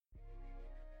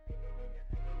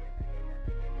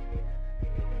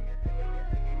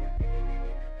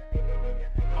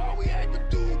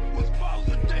do was follow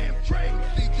the damn train,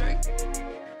 CJ.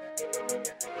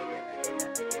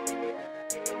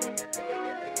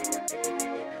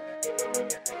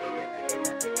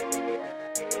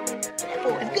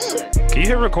 Oh, it's good. Can you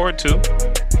hit record too? How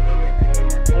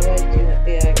do I do that?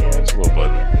 Yeah, I can. It's a little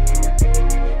button. I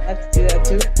have to do that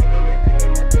too.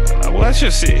 Well, let's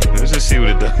just see. Let's just see what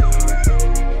it does.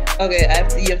 Okay, you have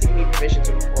to give me permission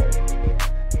to record.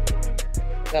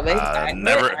 Got my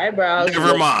eyebrows.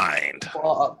 Never mind.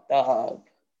 Fucked up.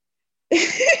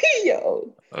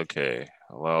 Yo. Okay,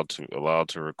 allowed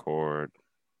to record.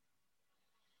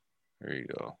 There you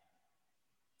go.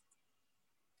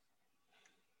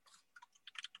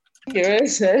 You hear what I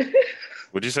said?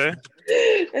 What'd you say?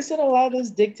 I said allow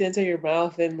this dick to enter your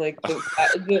mouth and like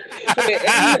listen,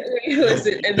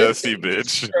 and Dusty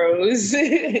bitch. Froze.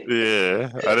 Yeah,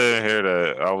 I didn't hear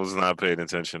that. I was not paying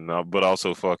attention. But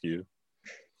also, fuck you.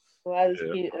 Well,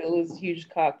 it was huge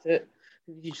cock to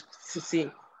see.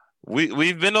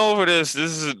 We've been over this.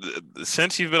 This is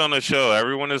since you've been on the show.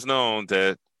 Everyone has known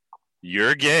that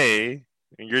you're gay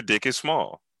and your dick is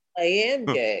small. I am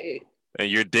gay. And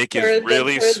your dick is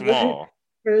really small.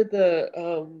 For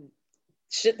the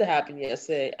shit that happened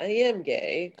yesterday, I am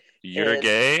gay. You're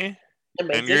gay,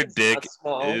 and your dick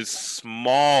is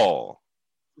small.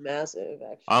 Massive,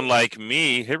 actually. Unlike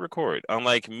me, hit record.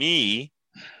 Unlike me,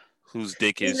 whose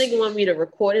dick is. This nigga want me to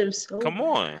record him so bad. Come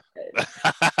on.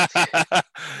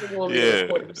 Nigga want me to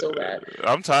record him so bad.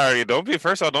 I'm tired.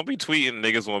 First off, don't be tweeting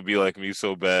niggas want to be like me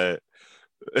so bad.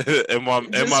 in my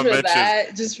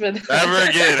mentions. Just for that. Never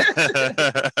again.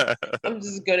 I'm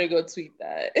just gonna go tweet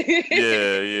that.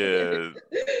 yeah.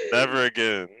 Never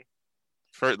again.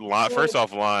 First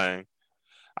off, lying.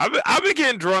 I've been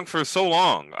getting drunk for so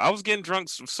long. I was getting drunk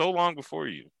so long before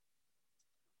you.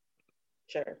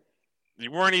 Sure. You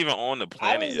weren't even on the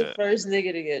planet yet. I was the first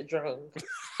nigga to get drunk.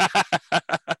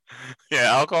 Yeah,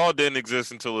 alcohol didn't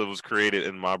exist until it was created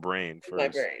in my brain first. My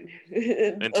brain.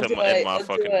 Until my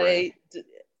fucking brain.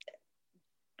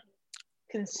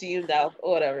 Consumed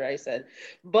alcohol, whatever I said.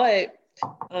 But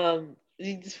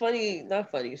it's funny,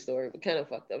 not funny story, but kind of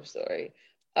fucked up story.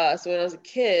 So when I was a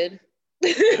kid.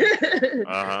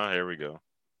 Here we go.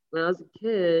 When I was a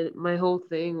kid, my whole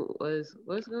thing was,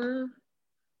 what's going on?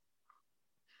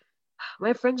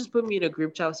 My friend just put me in a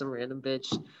group chat with some random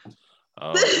bitch.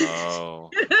 Oh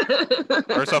no!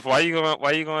 First off, why you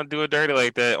gonna do it dirty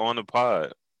like that on the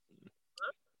pod?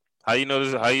 How you know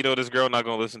this girl not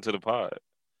gonna listen to the pod?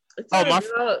 It's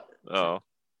a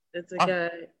It's a guy.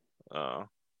 Oh.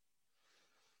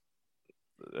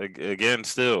 Again,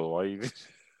 still, why you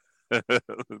think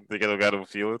I don't got no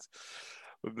feelings?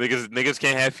 Niggas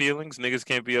can't have feelings. Niggas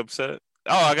can't be upset.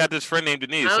 Oh, I got this friend named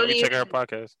Denise. Let me check out her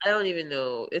podcast. I don't even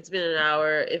know. It's been an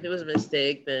hour. If it was a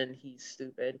mistake, then he's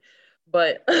stupid.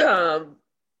 But I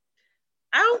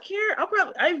don't care.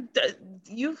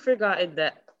 You've forgotten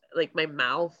that like my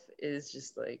mouth is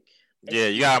just like. Yeah,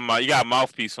 you got a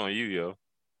mouthpiece on you, yo.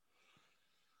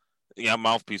 You got a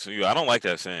mouthpiece on you. I don't like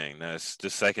that saying. That's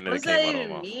the second that it came out of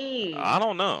my mouth. I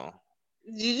don't know.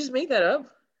 Did you just make that up?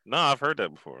 No, I've heard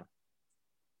that before.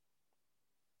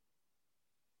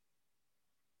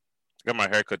 Got my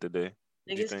haircut today.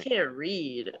 Niggas can't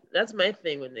read. That's my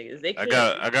thing with niggas. They can't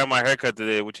I got my haircut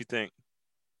today. What you think?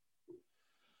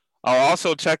 Oh,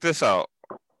 also check this out.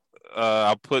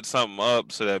 I'll put something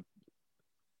up so that.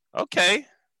 Okay.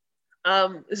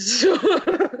 So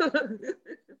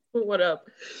what up?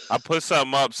 I put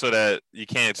something up so that you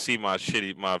can't see my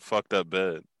fucked up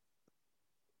bed.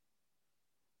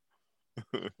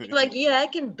 Like, yeah, I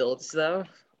can build stuff.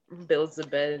 Builds the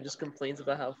bed and just complains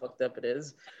about how fucked up it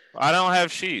is. I don't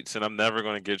have sheets, and I'm never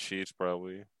gonna get sheets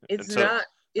probably. Until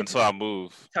I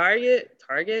move. Target,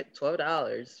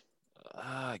 $12.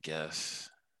 I guess.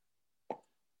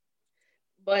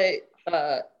 But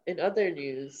in other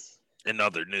news,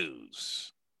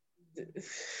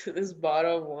 this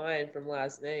bottle of wine from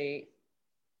last night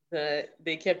that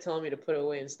they kept telling me to put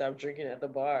away and stop drinking at the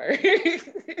bar.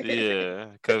 Yeah,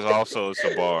 because also it's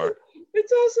a bar.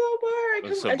 It's also a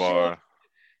bar. It's a bar.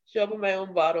 Show up with my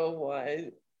own bottle of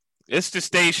wine. It's the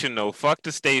station, though. Fuck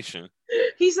the station.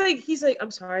 He's like,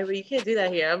 I'm sorry, but you can't do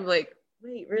that here. I'm like,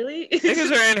 wait, really?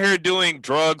 Niggas are in here doing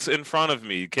drugs in front of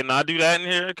me. Can I do that in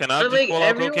here? Can I just pull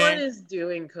out cocaine? Everyone is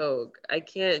doing coke. I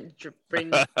can't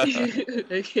bring. I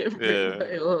can't bring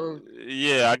my own.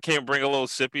 Yeah, I can't bring a little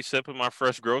sippy sip of my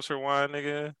fresh grocer wine,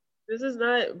 nigga. This is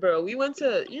not, bro. We went to,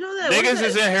 that niggas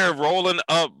is in here rolling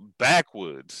up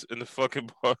backwoods in the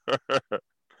fucking bar.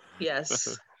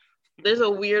 Yes. There's a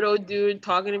weirdo dude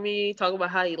talking about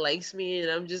how he likes me, and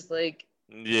I'm just like,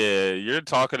 yeah, you're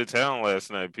talking to town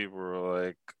last night. People were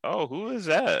like, "Oh, who is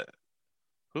that?"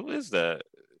 Who is that?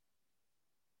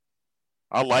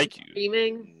 I like you.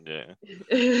 Screaming. Yeah.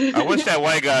 I wish that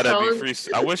white guy that be Calling- free.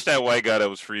 I wish that white guy that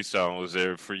was freestyling was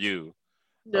there for you.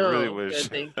 I really No, wish.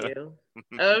 good, thank you.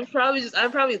 I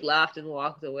probably laughed and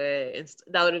walked away, and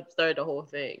that would have started the whole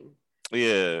thing.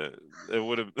 Yeah, it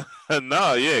would have.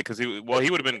 No, yeah, because he would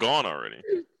have been gone already.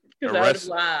 Because I would have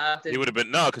laughed. He would have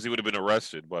been because he would have been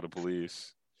arrested by the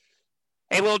police.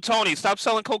 Hey, little Tony, stop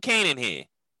selling cocaine in here.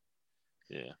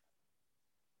 Yeah,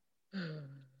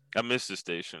 I miss the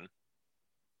station.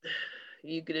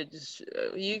 You could have just.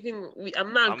 You can.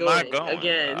 I'm not I'm going not going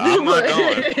again. I'm not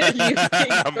going. You can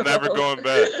I'm go. never going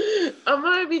back. I'm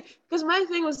gonna be because my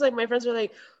thing was like my friends were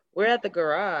like, we're at the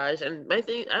garage, and my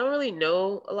thing I don't really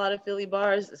know a lot of Philly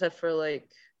bars except for like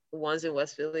the ones in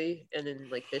West Philly and in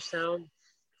like Fishtown.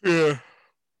 Yeah.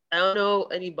 I don't know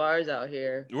any bars out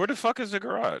here. Where the fuck is the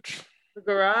garage? The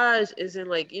garage is in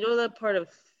like that part of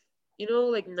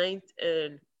like 9th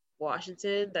and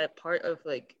Washington, that part of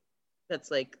like that's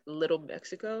like Little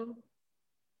Mexico.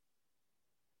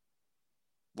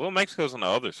 Well, Mexico's on the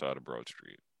other side of Broad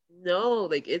Street. No,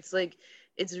 like it's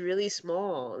really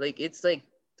small. Like it's like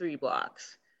 3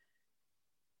 blocks.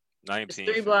 19.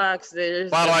 It's 3 blocks. There's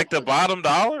by like the bottom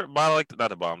dollar, by like not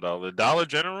the bottom dollar, the Dollar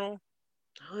General.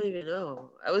 I don't even know.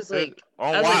 I was like,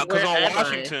 on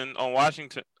Washington, you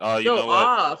know what?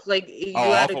 Off. Like you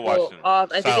off had to of go Washington.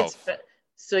 off. I South. think it's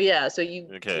so. Yeah. So you.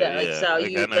 Okay. Yeah. Like, so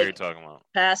like, you I know what you're talking about.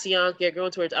 Passyunk. Yeah,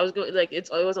 going towards. I was going like it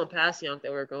was on Passyunk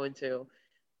that we were going to,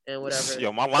 and whatever.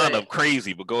 Yo, my lineup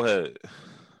crazy, but go ahead.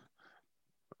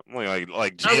 I'm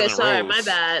like okay, sorry, Rose. my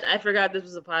bad. I forgot this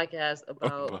was a podcast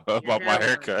about my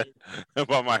haircut.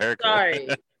 About my haircut. Sorry.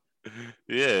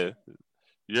 Yeah.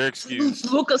 Your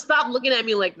excuse. Luca, stop looking at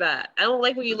me like that. I don't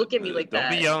like when you look at me like Don't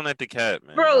that. Be yelling at the cat,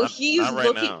 man. Bro, not right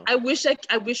looking. Now. I wish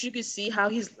you could see how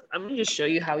he's. I'm gonna just show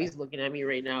you how he's looking at me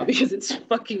right now because it's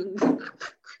fucking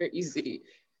crazy.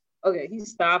 Okay, he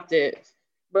stopped it,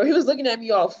 bro. He was looking at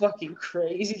me all fucking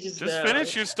crazy just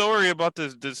finish your story about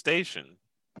the station.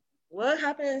 What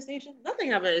happened at the station?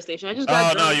 Nothing happened at the station. I just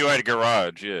got no, you were at a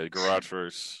garage. Yeah, garage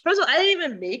first. First of all, I didn't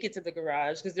even make it to the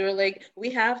garage because they were like, "We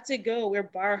have to go. We're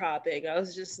bar hopping." I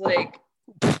was just like,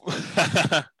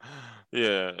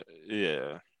 yeah.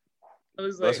 I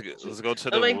was like, let's go to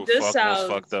the like, most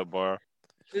fucked up bar.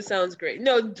 This sounds great.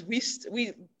 No,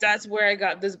 we that's where I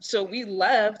got this. So we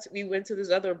left. We went to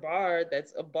this other bar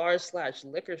that's a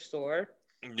bar/liquor store.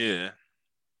 Yeah.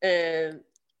 And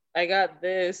I got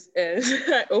this, and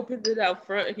I opened it out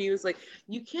front, and he was like,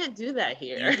 "You can't do that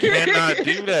here. You cannot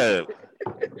do that.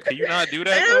 Can you not do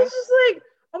that?" And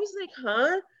I was like,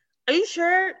 huh? Are you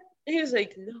sure? And he was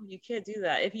like, "No, you can't do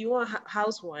that. If you want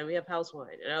house wine, we have house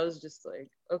wine." And I was just like,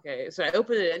 "Okay." So I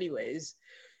opened it anyways.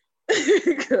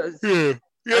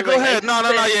 Yeah, go ahead. No.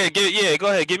 Yeah, go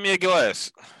ahead. Give me a glass.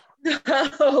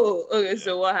 No. Okay,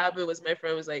 so what happened was my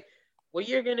friend was like, "What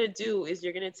you're gonna do is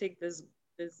you're gonna take this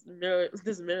Miller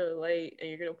Lite and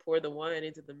you're gonna pour the wine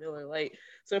into the Miller Lite."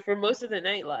 So for most of the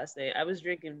night last night, I was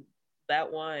drinking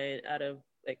that wine out of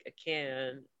like a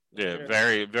can. Yeah,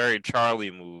 very, very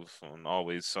Charlie move on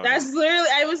Always Sunny. That's literally.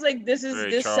 I was like, this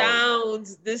Charlie.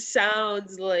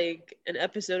 sounds like an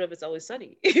episode of It's Always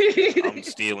Sunny. I'm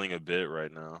stealing a bit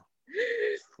right now.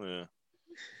 Yeah.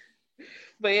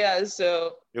 But yeah,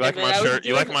 so you like my shirt?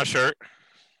 You like my shirt?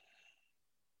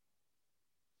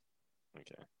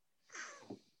 Okay.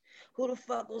 Who the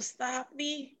fuck will stop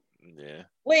me? Yeah.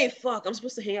 Wait, fuck! I'm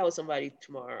supposed to hang out with somebody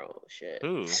tomorrow. Shit.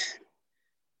 Who?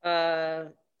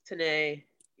 Tanae.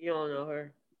 You don't know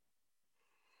her.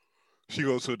 She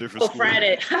goes to a different school.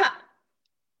 Friday.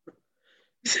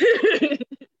 There's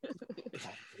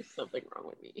something wrong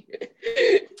with me.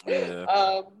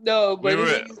 Yeah. No, but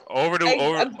over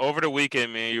the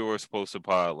weekend, me and you were supposed to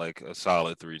pod like a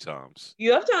solid 3 times.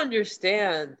 You have to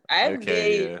understand, I've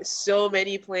made so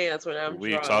many plans when I'm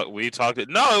drunk. We talked.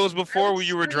 No, it was before when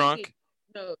you were drunk.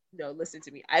 No, listen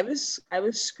to me. I was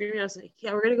screaming. I was like,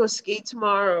 "Yeah, we're gonna go skate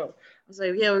tomorrow." I was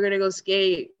like, "Yeah, we're gonna go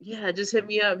skate. Yeah, just hit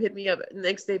me up." The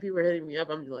next day, people were hitting me up.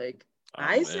 I'm like,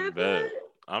 I said that.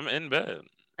 I'm in bed.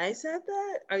 I said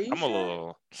that. Are you? I'm a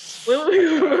little.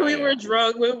 When we were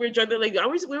drunk, they're like, we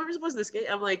were supposed to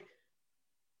skate. I'm like,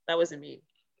 that wasn't me.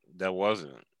 That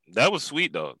wasn't. That was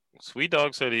Sweet Dog. Sweet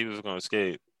Dog said he was gonna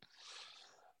skate.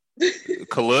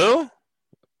 Khalil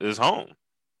is home.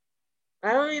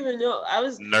 I don't even know. I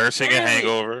was nursing a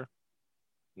hangover.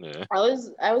 Yeah. I was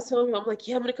telling him, I'm like,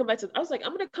 yeah, I'm gonna come back to the garden.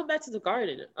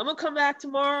 I'm gonna come back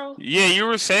tomorrow. Yeah, you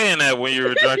were saying that when you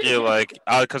were drunk. You're like,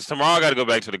 because tomorrow I got to go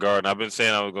back to the garden. I've been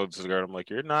saying I would go to the garden. I'm like,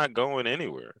 you're not going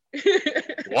anywhere.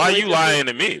 Why are you lying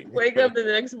to me? Wake up the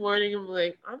next morning. I'm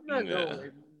like, I'm not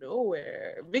going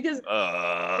nowhere because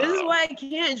this is why I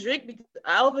can't drink because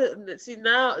I'm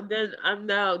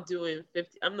now doing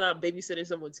 50. I'm not babysitting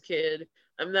someone's kid.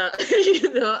 I'm not,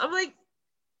 I'm like,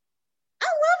 I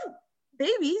love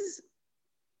babies.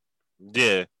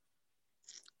 Yeah.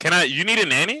 You need a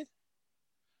nanny?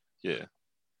 Yeah.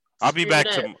 I'll be back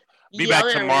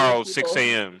tomorrow, 6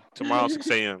 a.m. Tomorrow,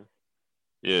 6 a.m.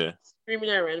 Yeah.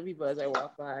 Screaming at random people as I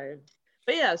walk by.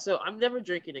 But yeah, so I'm never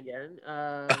drinking again.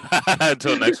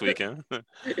 Until next weekend.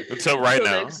 Until right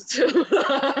now.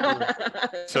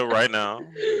 Until right now.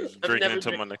 Drinking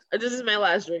until my next. This is my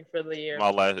last drink for the year.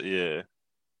 Yeah.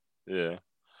 Yeah.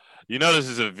 You know this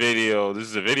is a video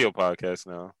podcast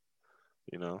now.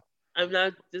 You know.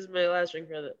 This is my last drink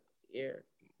for the year.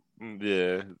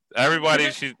 Yeah.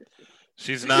 Everybody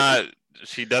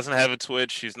she doesn't have a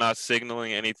Twitch, she's not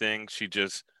signaling anything. She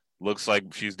just looks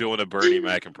like she's doing a Bernie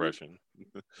Mac impression.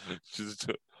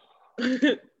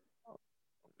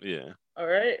 Yeah. All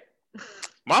right.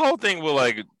 My whole thing with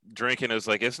like drinking is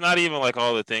like it's not even like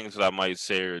all the things that I might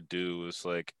say or do. It's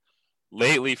like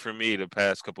lately for me the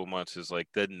past couple months is like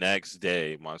the next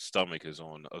day my stomach is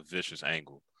on a vicious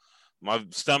angle. My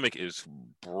stomach is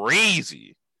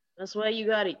brazy. That's why you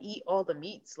gotta eat all the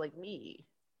meats like me.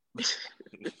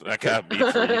 I got meat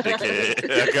for you,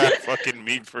 dickhead. I got fucking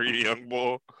meat for you, young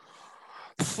boy.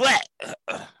 Flat.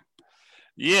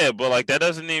 Yeah, but like that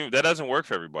doesn't work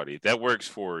for everybody. That works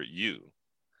for you.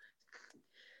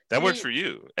 That works for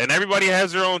you. And everybody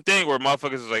has their own thing where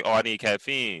motherfuckers is like, oh, I need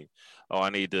caffeine. Oh, I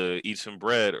need to eat some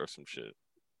bread or some shit.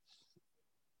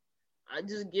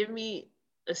 Just give me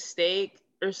a steak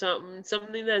or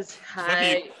something that's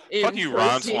high in fuck you, protein.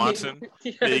 Ron Swanson.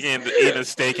 Yes. Eating a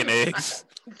steak and eggs.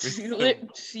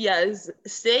 Yes,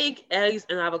 steak, eggs,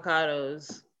 and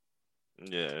avocados.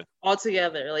 Yeah. All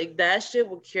together, like that shit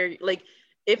will carry. Like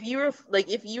if you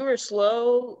were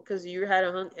slow because you had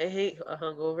a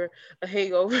hangover, that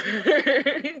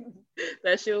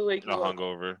shit will wake you up. A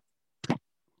hungover.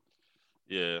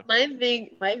 Yeah. My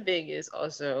thing is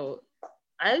also,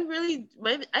 I enjoy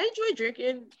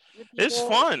drinking with people. It's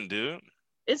fun, dude.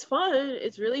 It's fun.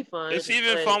 It's really fun. It's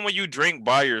even fun when you drink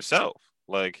by yourself.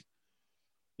 Like,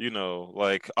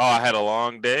 like, oh, I had a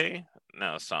long day.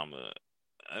 Now it's time to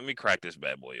let me crack this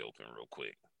bad boy open real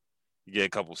quick. You get a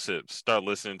couple sips. Start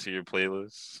listening to your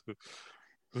playlists.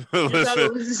 Talk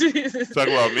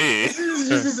about me.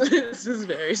 This is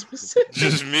very specific.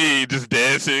 Just me, just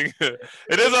dancing.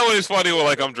 It is always funny when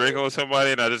like I'm drinking with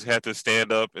somebody and I just have to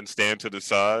stand up and stand to the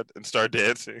side and start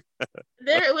dancing.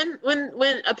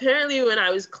 when apparently when I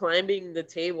was climbing the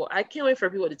table, I can't wait for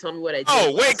people to tell me what I did.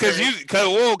 Oh wait, because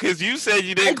you said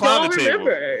you didn't climb the table.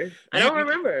 I don't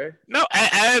remember. No,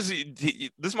 as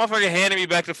this motherfucker handed me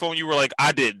back the phone, you were like,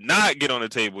 I did not get on the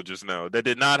table just now. That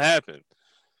did not happen.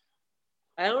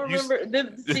 I don't remember.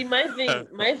 My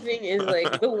thing is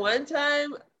like the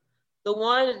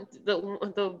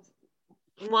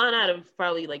one out of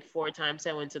probably like 4 times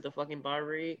I went to the fucking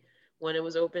Barbary when it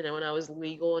was open and when I was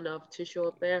legal enough to show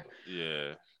up there.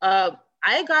 Yeah.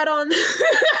 I got on.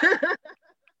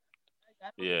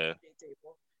 Yeah.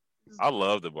 I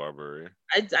love the Barbary.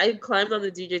 I climbed on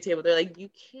the DJ table. They're like, you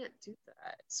can't do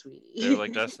that, sweetie. They're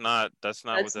like, that's not that's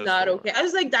not okay. I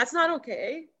was like, that's not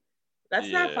okay. That's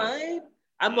not fine.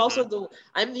 I'm also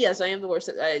I am the worst.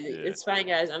 It's fine,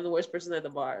 guys. I'm the worst person at the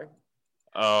bar.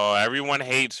 Oh, everyone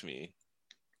hates me.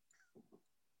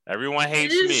 Everyone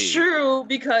hates me. It is true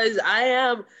because I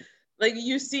am like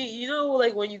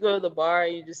like when you go to the bar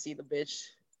and you just see the bitch.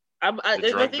 I'm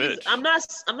not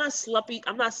sloppy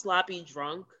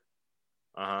drunk.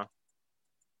 Uh-huh.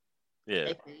 Yeah.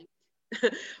 I think.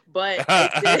 But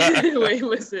wait,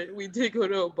 listen, we did go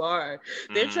to a bar.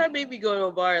 They tried to make me go to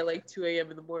a bar at like 2 a.m.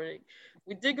 in the morning.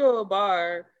 We did go to a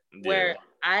bar where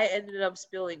I ended up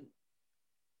spilling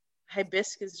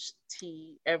hibiscus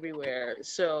tea everywhere.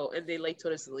 And they like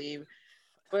told us to leave.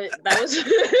 But that was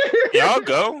y'all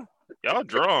go. Y'all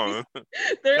drawn.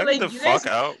 They're like, the fuck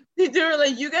out. They were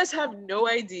like, you guys have no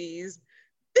IDs.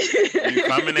 You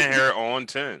coming in here on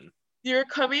 10. You're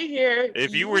coming here.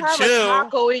 If you were have chill, a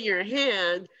taco in your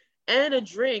hand and a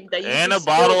drink that you and a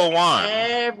bottle of wine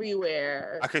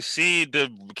everywhere. I could see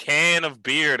the can of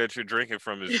beer that you're drinking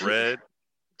from is red,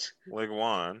 like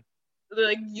wine.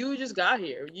 Like you just got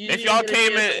here.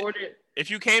 If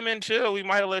you came in chill, we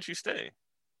might have let you stay.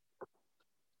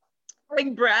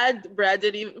 Like Brad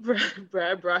didn't even.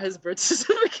 Brad brought his birth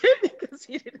certificate because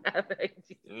he didn't have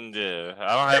ID. Yeah,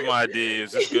 I don't have my ID.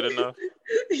 Is this good enough?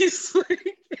 He's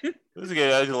like. This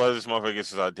guy, I just love this motherfucker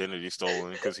gets his identity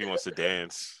stolen because he wants to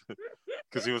dance.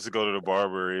 Because he wants to go to the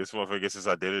Barbary. This motherfucker gets his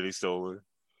identity stolen.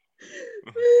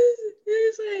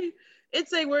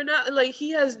 It's like we're not like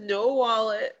he has no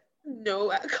wallet,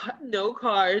 no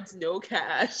cards, no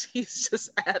cash. He's just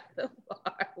at the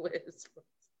bar with his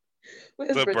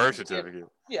The birth certificate. certificate.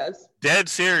 Yes. Dead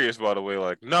serious, by the way.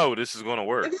 Like, no, this is gonna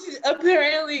work.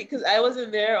 Apparently, because I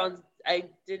wasn't there I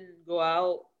didn't go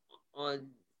out on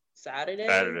Saturday.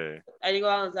 Saturday. I didn't go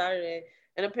out on Saturday.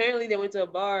 And apparently they went to a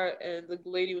bar and the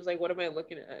lady was like, "What am I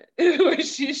looking at?" When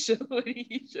he showed her.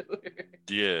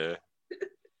 Yeah.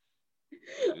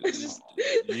 It's just,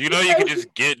 You know, you can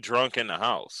just get drunk in the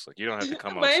house. Like, you don't have to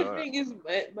come my outside. thing is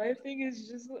my thing is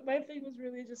just my thing was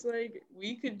really just like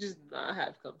we could just not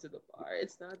have come to the bar.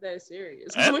 It's not that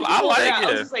serious. I When you like told me that, I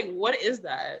was it. just like, what is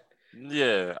that?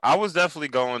 Yeah, I was definitely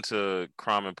going to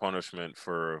Crime and Punishment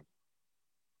for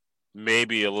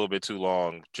maybe a little bit too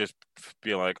long. Just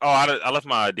being like, oh, I left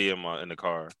my ID in the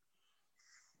car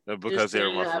because Just they were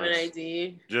didn't my have an friends.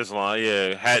 ID. Just like,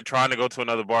 yeah, had trying to go to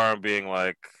another bar and being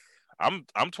like, I'm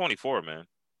 24, man.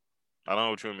 I don't know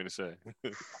what you want me to say.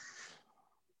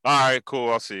 All right, cool.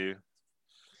 I'll see you.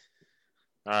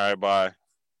 All right,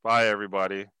 bye,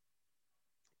 everybody.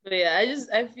 But yeah,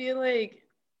 I feel like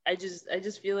I just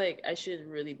feel like I shouldn't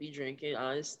really be drinking,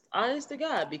 honest to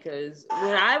God, because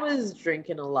when I was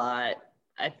drinking a lot,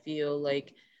 I feel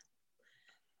like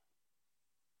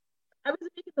I was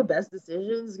making the best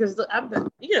decisions because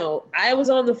I was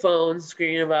on the phone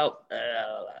screaming about,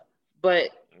 but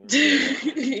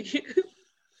Yeah.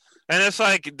 And it's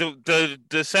like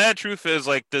the sad truth is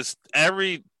like this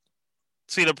every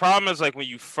see the problem is like when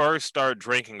you first start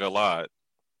drinking a lot,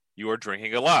 you are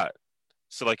drinking a lot.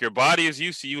 So like your body is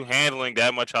used to you handling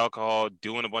that much alcohol,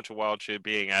 doing a bunch of wild shit,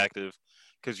 being active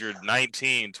because you're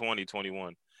 19, 20,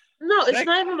 21. no, it's That,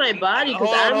 not even my body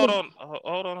because hold on, I'm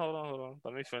hold the on, hold on.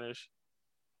 Let me finish.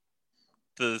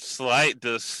 The slight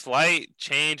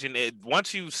change in it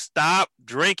once you stop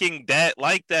drinking that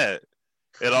like that,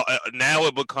 now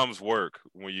it becomes work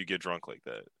when you get drunk like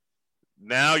that.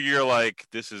 Now you're like,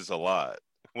 this is a lot.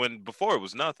 When before it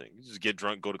was nothing. You just get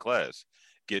drunk, go to class.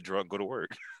 Get drunk, go to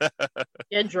work.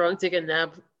 get drunk, take a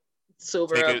nap,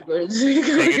 sober Take up, a go take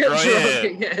a get drunk. drunk Yeah.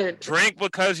 again. Drink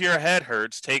because your head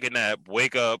hurts. Take a nap.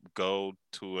 Wake up. Go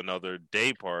to another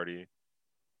day party.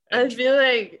 I And feel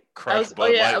like I crush was. Oh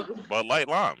yeah. Bud Light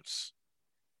limes.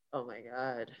 Oh my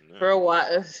god. Yeah. For a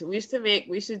while, we used to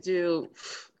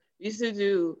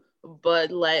do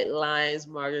Bud Light Limes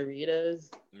margaritas.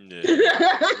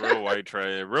 Yeah. Real white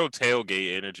tray. Real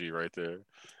tailgate energy right there.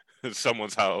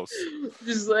 Someone's house.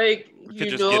 Just like, We could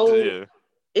just get to yeah.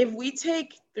 if we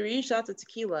take 3 shots of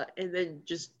tequila and then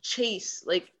just chase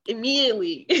like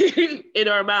immediately in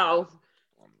our mouth,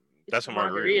 That's it's a a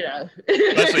margarita.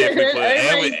 margarita. Especially if we put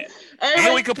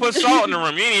and we could put salt in the everybody-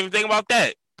 rim. You didn't even think about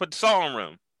that. Put salt in the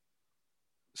rim.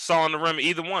 Salt in the rim,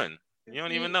 either one. You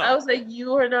don't even See, know. I was like,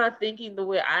 you are not thinking the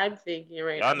way I'm thinking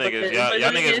right Y'all now. But niggas, the, but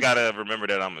y'all the thing niggas is, gotta remember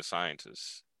that I'm a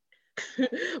scientist.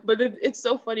 it's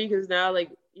so funny because now, like,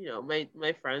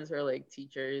 my friends are like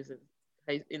teachers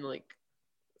and in like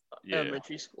Yeah.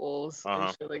 elementary schools and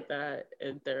Uh-huh. shit like that,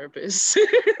 and therapists.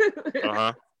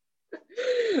 Uh-huh.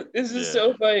 It's just Yeah.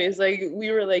 so funny. It's like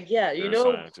we were like, yeah, You're a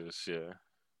scientist, yeah.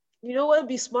 you know what would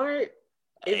be smart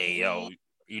if Hey yo, we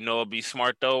you know what'd be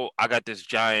smart though? I got this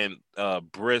giant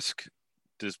brisk,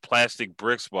 this plastic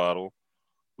bricks bottle.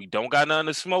 We don't got nothing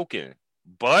to smoke in.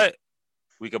 But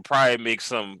we could probably make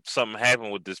something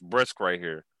happen with this brisk right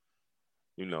here.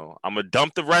 You know, I'm gonna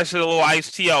dump the rest of the little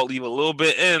iced tea out, leave a little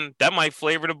bit in. That might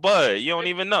flavor the bud. You don't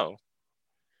even know.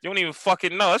 You don't even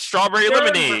fucking know. That's strawberry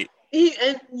lemonade.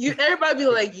 everybody be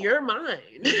like, you're mine.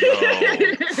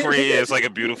 Yo, free. It's like a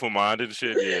beautiful mind and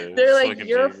shit. Yeah, They're it's like, fucking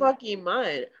you're genius. fucking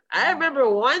mine. I remember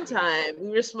one time we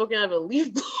were smoking out of a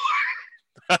leaf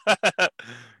blower.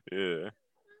 Yeah,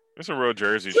 that's some real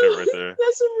Jersey shit right there.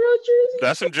 That's some real Jersey.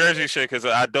 That's some Jersey shit because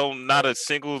not a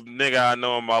single nigga I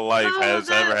know in my life has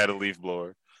ever had a leaf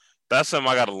blower. That's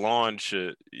something I got a lawn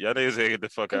shit. Y'all niggas gotta get the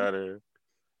fuck out of here.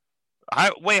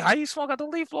 Wait, how you smoke out the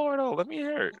leaf blower though? Let me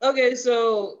hear it. Okay,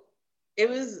 so it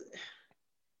was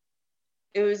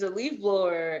a leaf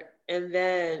blower, and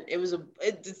then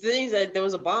the thing is that there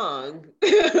was a bong,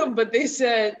 but they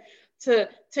said to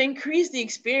increase the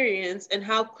experience and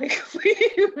how quickly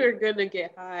we're gonna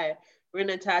get high, we're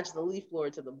gonna attach the leaf blower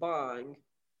to the bong,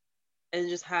 and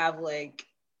just have like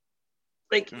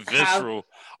Visceral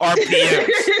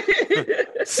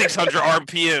RPMs, 600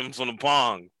 RPMs on a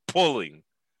bong pulling.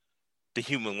 The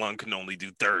human lung can only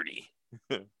do 30.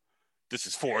 This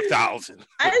is 4,000.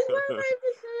 I just want to say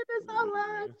this out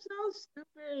loud. So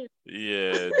stupid.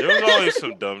 Yeah, there was always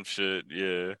some dumb shit.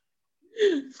 Yeah.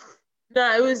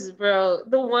 No, it was, bro.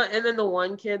 The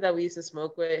one kid that we used to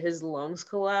smoke with, his lungs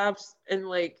collapsed, and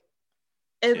like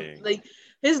and King. like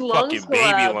his lungs Fucking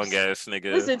baby lung collapsed. ass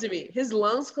nigga. Listen to me. His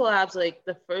lungs collapsed like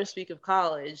the first week of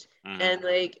college, Mhm. and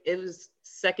like it was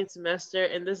second semester,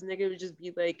 and this nigga would just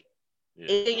be like Yeah.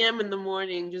 8 a.m. in the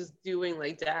morning, just doing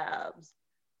like dabs.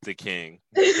 The king.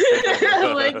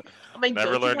 I'm like,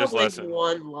 Never don't you learned have his like lesson.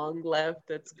 one lung left?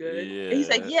 That's good. Yeah. And he's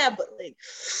like, yeah, but like,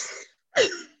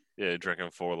 Yeah,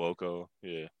 drinking Four Loko.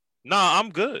 Yeah. Nah, I'm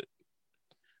good.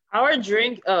 our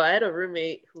drink. Oh, I had a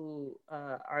roommate who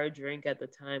our drink at the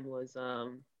time was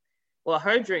well,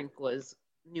 her drink was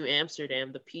New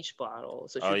Amsterdam, the peach bottle.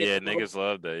 So she Oh would get yeah, the little, niggas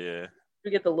love that. Yeah. she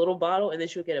would get the little bottle, and then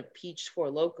she would get a peach for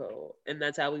loco, and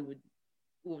that's how we would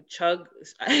chug.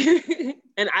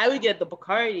 And I would get the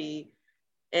Bacardi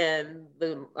and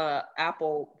the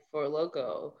apple for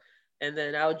loco, and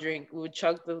then I would drink. We would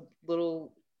chug the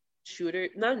little shooter.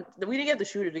 No, we didn't get the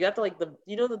shooter. We got the like the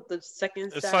the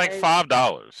second It's size. like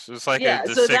 $5. It's like Yeah,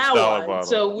 the so that $6 one. bottle.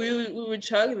 So we would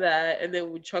chug that, and then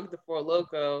we would chug the Four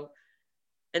Loco,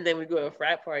 and then we go to a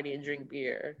frat party and drink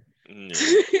beer. Yeah.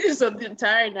 So the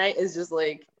entire night is just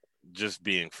like Just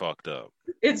being fucked up.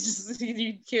 it's just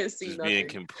you can't see Just nothing. being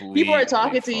completely. People are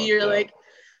talking to you. You're fucked up. like,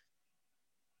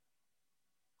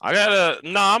 I gotta.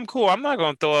 No, I'm cool. I'm not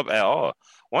gonna throw up at all.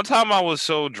 One time I was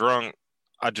so drunk,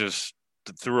 I just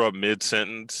threw up mid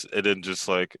sentence and then just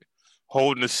like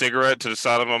holding a cigarette to the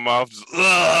side of my mouth, just,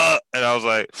 and I was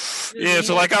like, yeah.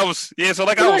 So like I was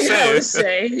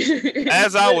saying,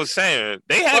 as I was saying,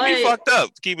 they had me fucked up.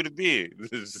 Keeping it big.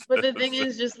 But the thing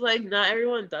is, just like not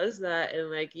everyone does that, and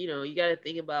like you got to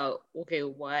think about okay,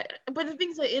 why. But the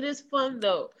thing is, like, it is fun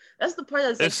though. That's the part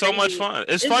that's like, it's so much fun.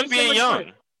 It's fun just so being much young.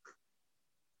 fun.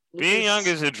 Being young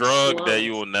is a drug that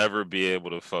you slums. will never be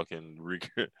able to fucking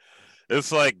recreate.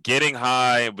 It's like getting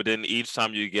high, but then each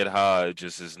time you get high, it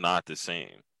just is not the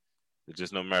same. It's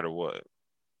just no matter what.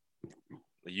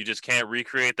 You just can't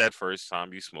recreate that first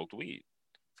time you smoked weed.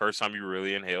 First time you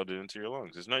really inhaled it into your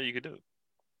lungs. There's nothing you could do.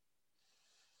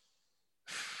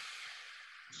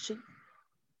 Shit.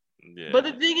 Yeah. But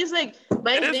the thing is, like,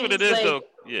 my it is thing what it is is, like, though.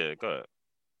 Yeah, go ahead.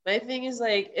 my thing is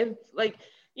like, if like,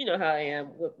 you know how I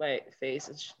am with my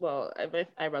face. Well, my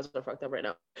eyebrows are fucked up right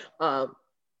now.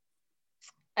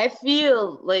 I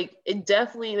feel like it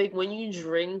definitely like when you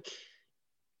drink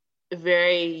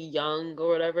very young or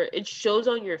whatever, it shows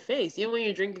on your face. Even when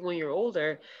you're drinking when you're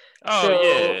older. Oh So-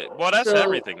 yeah. Well, that's so-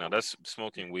 everything now. That's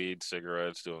smoking weed,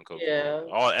 cigarettes, doing cocaine.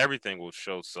 Yeah. Everything will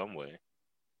show some way.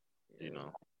 You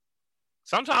know.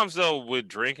 Sometimes though, with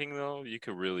drinking though, you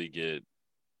could really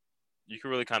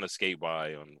kind of skate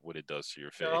by on what it does to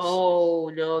your face.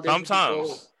 No.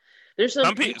 Sometimes. There's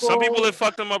some people it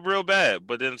fucked them up real bad,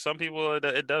 but then some people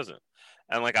it doesn't.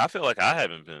 And like I feel like I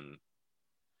haven't been.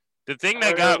 The thing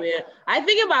that got I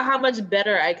think about how much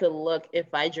better I could look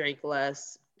if I drank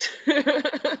less.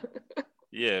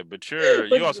 Yeah, but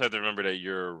you also have to remember that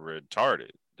you're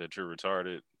retarded. That you're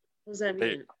retarded. What does that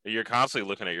mean? You're constantly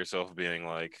looking at yourself being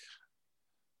like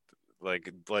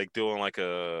doing like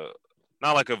a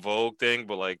not like a Vogue thing,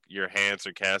 but like your hands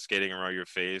are cascading around your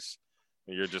face.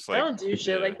 And you're just like I don't do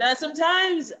shit like that.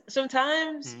 Sometimes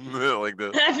like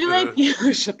that. I feel like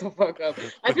you shut the fuck up.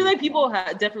 I feel like people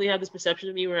definitely have this perception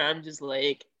of me where I'm just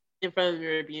like in front of the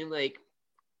mirror being like.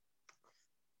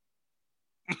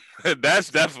 That's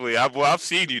definitely I've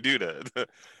seen you do that.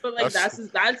 But like that's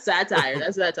satire.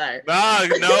 That's satire. Nah,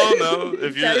 no.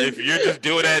 If you're just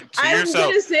doing that to yourself, I'm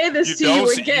gonna say this to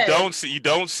you again. You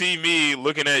don't see me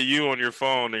looking at you on your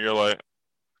phone, and you're like,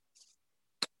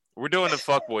 we're doing the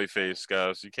fuckboy face,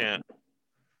 guys. You can't.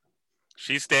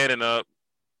 She's standing up.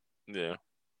 Yeah.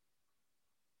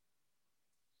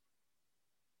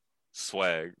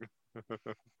 Swag.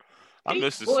 I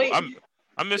miss the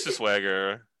swag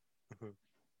era.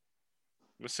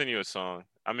 I'm gonna send you a song.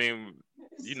 I mean,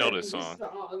 you know this song.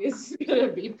 It's gonna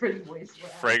be Pretty Boy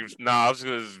Swag. I was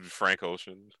gonna Frank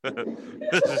Ocean.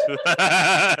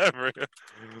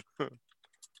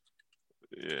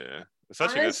 Yeah. It's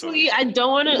such Honestly, a good song. I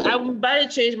don't want to. I'm about to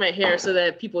change my hair so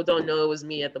that people don't know it was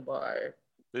me at the bar.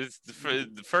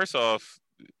 First off,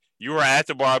 you were at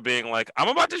the bar being like, I'm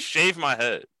about to shave my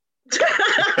head.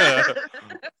 Nah,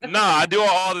 I do it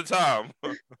all the time.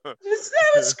 Is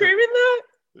that screaming that?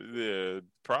 Yeah,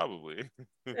 probably.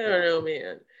 I don't know,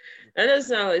 man. That does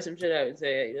sound like some shit I would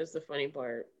say. That's the funny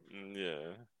part.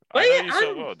 Yeah. But I know yeah, you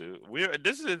so well, dude.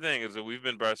 This is the thing, is that we've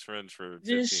been best friends for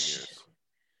 15 years.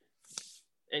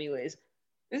 Anyways,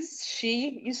 this is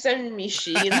she. You sending me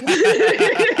she. You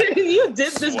did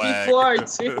this Swag. before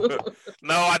too.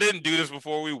 No, I didn't do this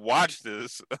before. We watched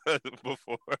this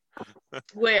before.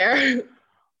 Where?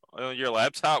 On your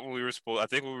laptop when we were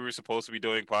supposed to be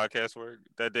doing podcast work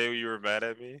that day when you were mad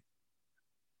at me.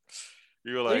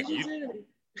 You were What like, did you you say?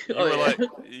 you Oh were yeah. like,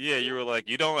 yeah, you were like,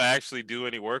 you don't actually do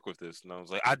any work with this, and I was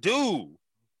like, I do.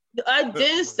 I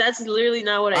didn't. That's literally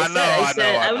not what I I know, said. I I know,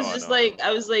 said I I know, was I just know, I know. like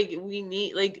I was like we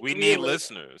need like We need real.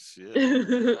 listeners.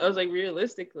 Yeah, I was like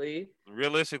realistically.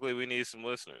 realistically, we need some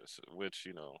listeners. Which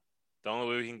the only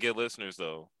way we can get listeners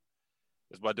though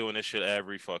is by doing this shit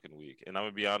every fucking week. And I'm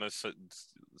gonna be honest,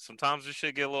 sometimes this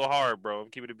shit get a little hard, bro. I'm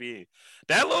keeping it being.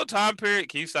 That little time period.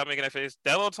 Can you stop making that face?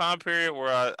 That little time period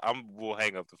where we'll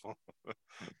hang up the phone.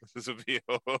 This will be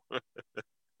over.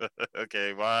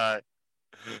 Okay, bye.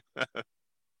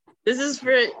 This is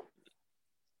for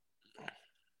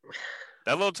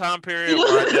That little time you period know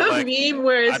where I did the meme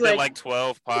where I it's did like like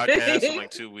 12 podcasts in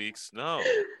like 2 weeks. No.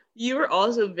 you were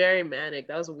also very manic.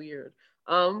 That was weird.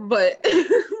 But you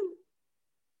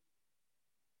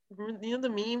know the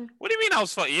meme? What do you mean I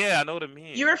was Yeah, I know what I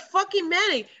mean. You were fucking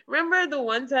manic. Remember the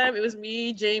one time it was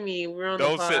me, Jamie, we were on the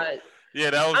Don't say. pod. Yeah,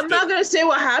 that was. I'm not gonna say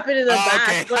what happened in the Oh, back,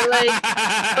 okay. but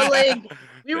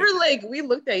we Thank were you. like we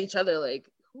looked at each other like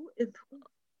who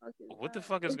What the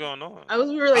fuck is going on?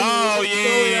 we were like, Oh what's yeah,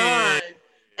 going yeah, on?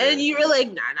 yeah. And you were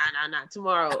like, nah,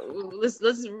 tomorrow. I was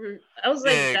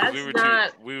like, Yeah, because that's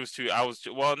not. we was too. I was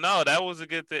too, well. No, that was a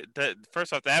good thing. That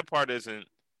first off, that part isn't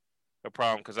a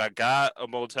problem because I got a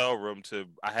motel room to.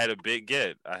 I had a big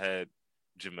get. I had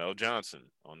Jamel Johnson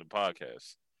on the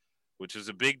podcast, which is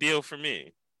a big deal for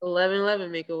me.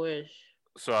 11 make a wish.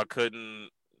 So I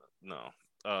couldn't. No.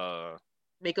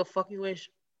 Make a fucking wish.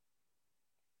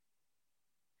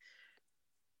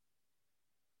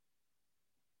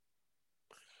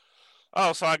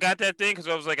 Oh, so I got that thing because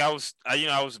I was like, I was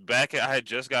back. I had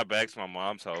just got back to my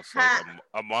mom's house like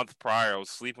a month prior. I was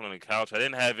sleeping on the couch. I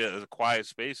didn't have it as a quiet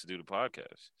space to do the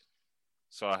podcast,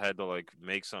 so I had to like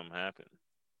make something happen.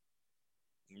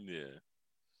 Yeah,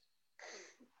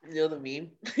 You know the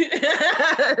meme?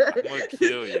 I'm gonna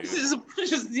kill you.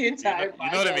 Just the entire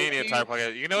you know what I mean? The entire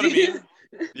podcast. You know what I mean?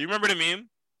 You remember the meme?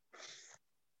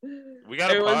 We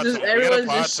got a pod. We got a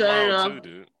pod tomorrow too,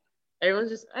 dude.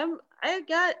 Everyone's just I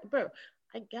got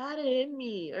it in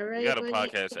me. All right. We got a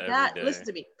podcast every day. Listen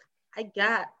to me. I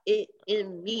got it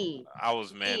in me. I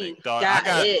was manic, dog. I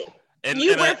got it.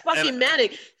 You were fucking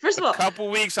manic. First of all, a couple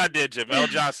weeks I did Jamel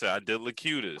Johnson. I did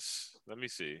Lacutus. Let me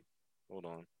see. Hold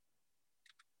on.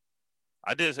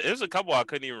 I did. It was a couple I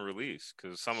couldn't even release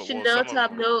because Chanel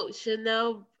top note.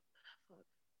 Chanel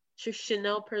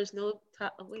personal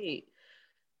top. Wait.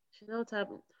 Chanel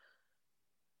top.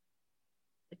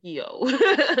 Yo.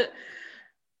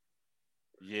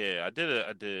 Yeah, I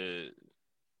did.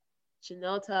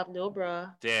 Chanel top, no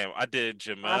bra. Damn, I did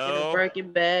Jamel.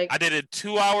 Birkin bag. I did a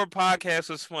 2-hour podcast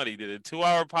with Smutty. Did a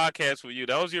 2-hour podcast with you.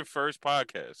 That was your first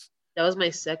podcast. That was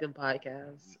my second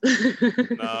podcast.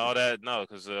 No,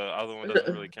 because the other one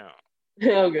doesn't really count.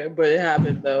 Okay, but it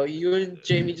happened though. You and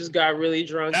Jamie just got really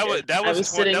drunk. That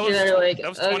was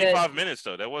 25 minutes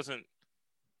though. That wasn't.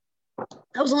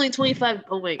 That was only 25.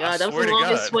 Oh my god, that was the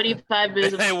longest 25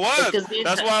 minutes. It was.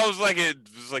 That's why I was like, it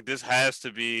was like this has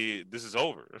to be. This is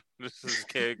over. This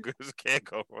can't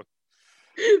go on.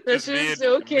 That's just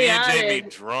so chaotic. Me and Jamie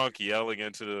drunk yelling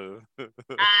into the.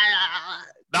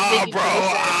 Nah, bro.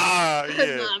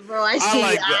 Yeah. Nah, bro. I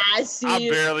see you. I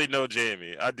barely know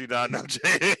Jamie. I do not know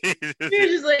Jamie. You're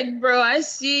just like, bro. I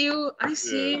see you. I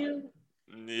see you.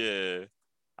 Yeah.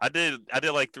 I did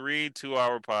like 3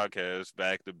 2-hour podcasts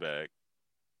back to back.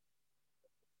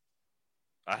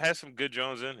 I had some good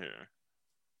Jones in here.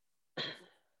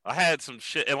 I had some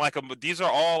shit, and like these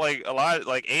are all like a lot.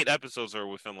 Like 8 episodes are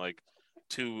within like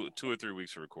 2 or 3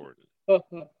 weeks of recording. You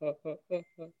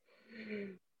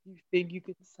think you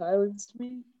can silence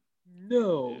me?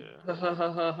 No.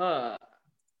 Yeah.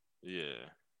 Yeah.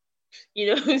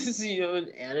 You know, in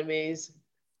animes.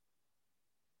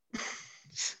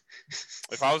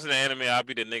 If I was in an anime, I'd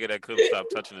be the nigga that couldn't stop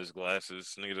touching his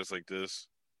glasses. Nigga just like this.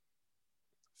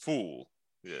 Fool.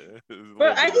 Yeah.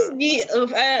 But I just need.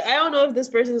 I don't know if this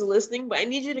person is listening, but I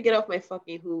need you to get off my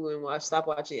fucking Hulu and stop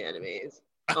watching animes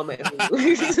on my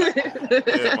Hulu.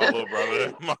 Yeah, my little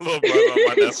brother on my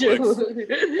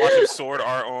Netflix, watching Sword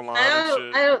Art Online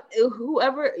and shit.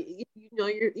 Whoever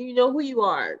you know who you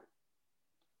are.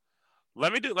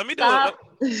 Let me do Let me do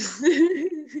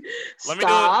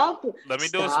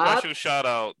a special shout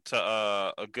out to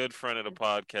a good friend of the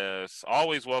podcast.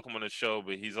 Always welcome on the show,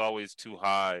 but he's always too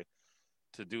high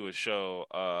to do a show.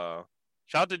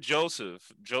 Shout out to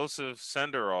Joseph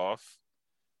Senderoff.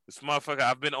 This motherfucker,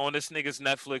 I've been on this nigga's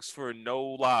Netflix for no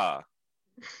lie.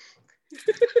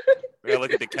 We gotta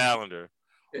look at the calendar.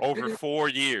 Over 4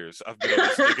 years, I've been on this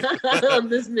nigga. On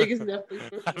this nigga's Netflix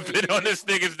for 4 I've been on years. this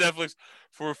nigga's Netflix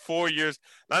for 4 years.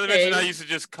 Not to Hey. mention, I used to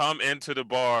just come into the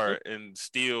bar and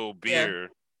steal Yeah. beer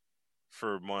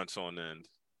for months on end.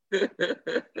 And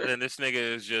then this nigga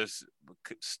is just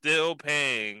still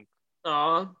paying.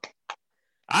 Aw.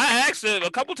 I asked him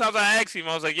a couple times. I asked him,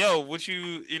 I was like, "Yo, what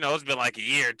you know? It's been like a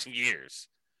year, 2 years,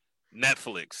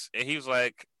 Netflix," and he was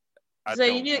like, "I So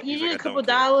don't." you he's need like, a "I couple don't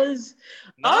care." dollars.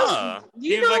 Nah,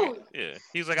 You he was know. like, yeah,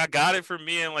 he was like, "I got it for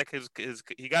me and like his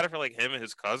he got it for like him and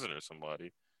his cousin or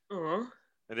somebody." Aw.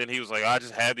 And then he was like, "I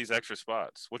just have these extra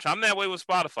spots," which I'm that way with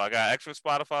Spotify. I got extra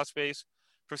Spotify space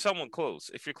for someone close.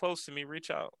 If you're close to me, reach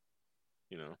out.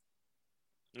 You know,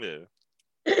 yeah.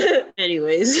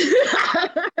 Anyways.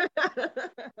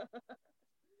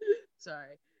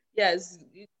 Sorry. Yes,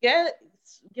 you get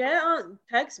on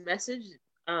text message,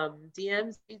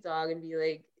 DMs me dog and be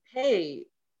like, hey,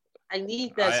 I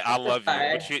need that. I love you,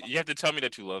 Spotify. but you have to tell me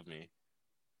that you love me.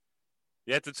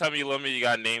 You have to tell me you love me. You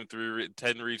got to name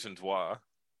 10 reasons why.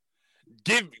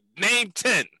 Name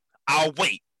 10. I'll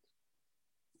wait.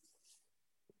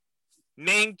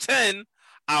 Name 10.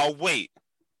 I'll wait.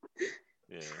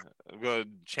 Yeah, I'm going to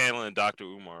channel in Dr.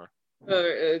 Umar. Oh,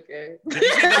 okay.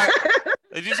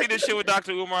 Did you see this shit with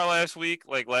Dr. Umar last week,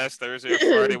 like last Thursday or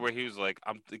Friday, where he was like,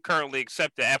 "I'm currently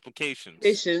accepting applications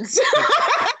Patience.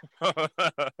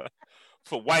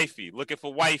 for wifey, looking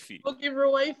for wifey." Looking for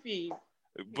wifey.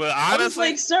 But I was honestly,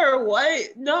 like, sir,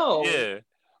 what? No. yeah,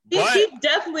 He but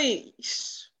definitely.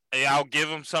 hey, I'll give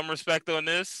him some respect on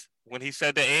this. When he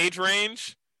said the age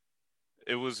range,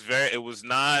 it was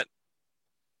not.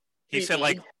 He Creepy. said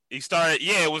like he started.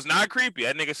 Yeah, it was not creepy.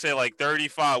 That nigga said like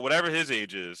 35, whatever his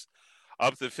age is,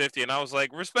 up to 50, and I was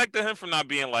like, respect to him for not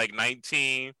being like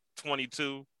 19,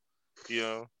 22, you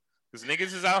know, because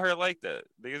niggas is out here like that.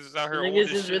 Niggas is out here.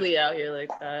 Niggas is really out here like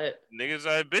that. Niggas,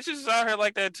 bitches is out here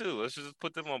like that too. Let's just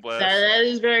put them on blast. That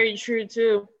is very true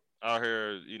too. Out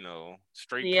here, you know,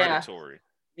 straight predatory.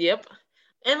 Yep.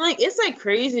 And like it's like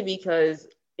crazy because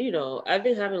you know I've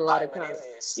been having a lot of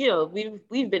you know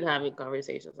we've been having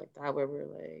conversations like that where we're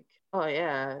like, oh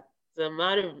yeah, the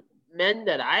amount of men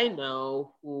that I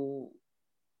know who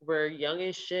were young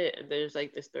as shit, and there's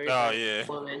like this 30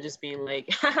 woman just being like,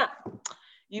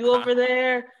 you over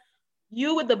there,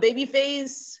 you with the baby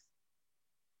face,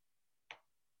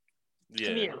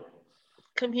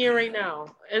 come here right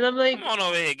now. And I'm like, come on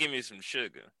over here, give me some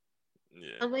sugar.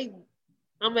 Yeah. I'm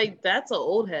like, that's an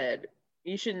old head.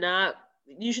 You should not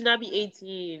be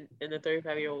 18 and a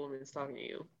 35-year-old woman is talking to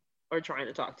you or trying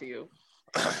to talk to you.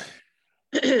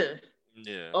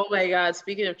 Yeah. Oh my God!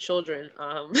 Speaking of children,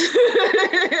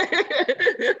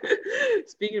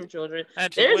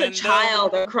 there's a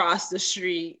child across the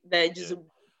street that just.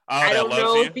 I don't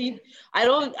know if he. I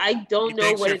don't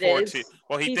know what it is.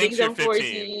 Well, he thinks you're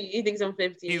 14. He thinks I'm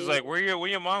 15. He's like, where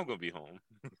your mom gonna be home?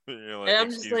 Like, and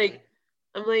I'm just like,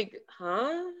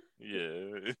 huh?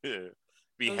 Yeah.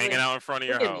 Be hanging out in front of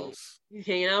your house.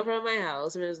 Hanging out in front of my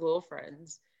house with his little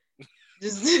friends.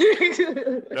 Just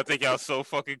I think y'all so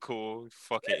fucking cool,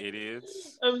 fucking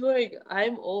idiots. I'm like,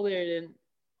 I'm older than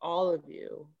all of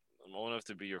you. I'm old enough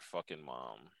to be your fucking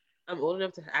mom. I'm old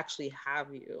enough to actually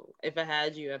have you. If I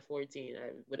had you at 14,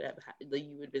 I would have like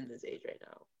you would have been this age right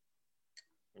now.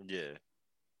 Yeah.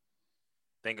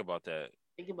 Think about that.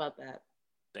 Think about that,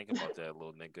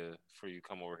 little nigga, before you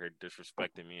come over here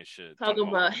disrespecting me and shit. Talking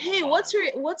about, hey, what's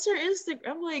her Instagram?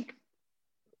 I'm like,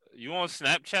 you on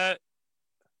Snapchat?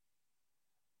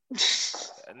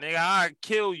 Nigga, I'll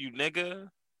kill you, nigga.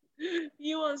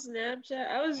 You on Snapchat?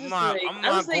 I was just I'm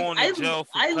not going to jail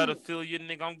for pedophilia,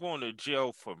 nigga. I'm going to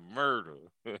jail for murder.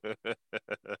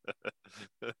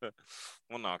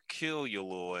 When I kill your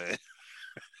little ass.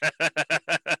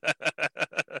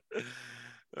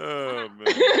 Oh man.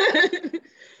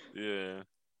 Yeah,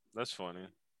 that's funny.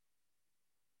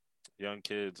 Young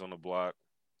kids on the block.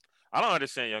 I don't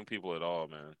understand young people at all,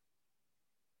 man.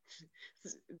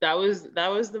 That was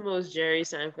the most Jerry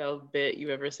Seinfeld bit you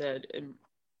ever said in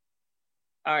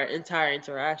our entire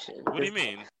interaction. What do you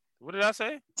mean? What did I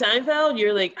say? Seinfeld,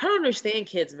 you're like, I don't understand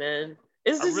kids, man.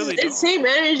 It's really the same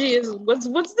energy as what's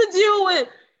the deal with?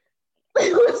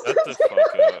 Shut the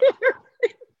fuck up.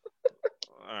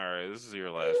 All right, this is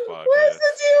your last podcast. What's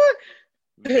the deal?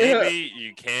 Maybe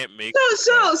you can't make.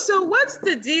 So what's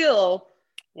the deal?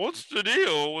 What's the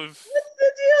deal with? What's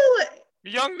the deal with?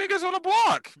 Young niggas on the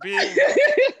block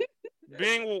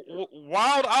being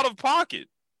wild out of pocket.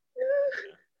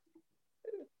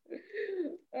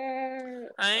 Bro,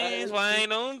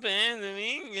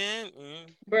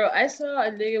 I saw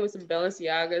a nigga with some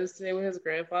Balenciagas today with his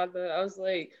grandfather. I was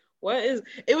like, What is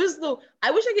it was the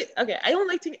I wish I could okay, I don't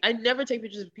like to I never take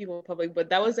pictures of people in public, but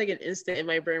that was like an instant in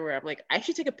my brain where I'm like, I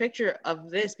should take a picture of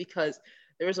this because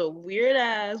there was a weird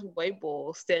ass white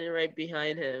bull standing right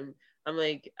behind him. I'm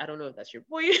like, I don't know if that's your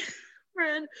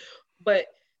boyfriend, but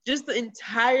just the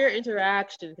entire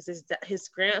interaction because his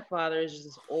grandfather is just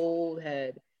this old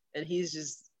head and he's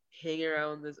just hanging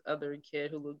around this other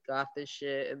kid who looked goth as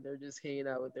shit, and they're just hanging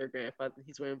out with their grandfather.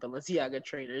 He's wearing Balenciaga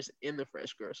trainers in the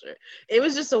fresh grocer. It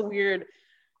was just a weird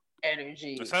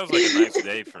energy. It sounds like a nice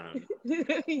day for him.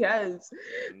 Yes,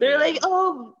 they're Yeah. like,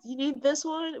 "Oh, you need this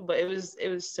one," but it was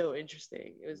so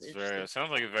interesting. It was It's interesting. it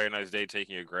sounds like a very nice day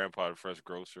taking your grandpa to fresh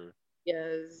grocer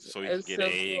Yes, so he it can was get so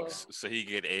eggs. cool. So he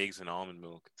can get eggs and almond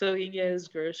milk. So he can get his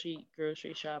grocery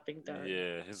shopping done.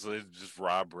 Yeah, his just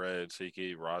raw bread so he can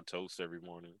eat raw toast every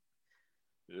morning.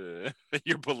 Yeah,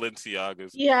 your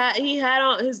Balenciagas Yeah, he had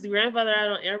on his grandfather had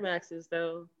on Air Maxes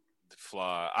though.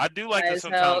 fly. I do like to As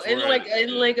hell. sometimes wear.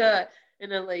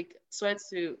 In a like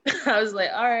sweatsuit. I was like,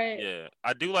 all right. Yeah,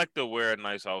 I do like to wear a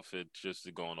nice outfit just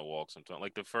to go on a walk sometimes.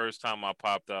 Like the first time I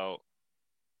popped out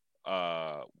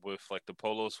with like the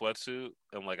polo sweatsuit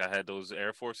and like I had those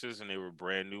Air Forces and they were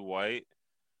brand new white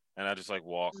and I just like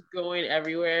walked. Just going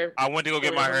everywhere. I went to go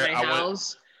get Showing my up at hair. my I went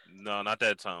house. no, not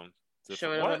that time.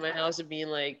 Showing up at my house and being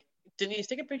like, Denise,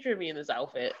 take a picture of me in this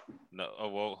outfit. No, oh,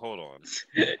 well, hold on.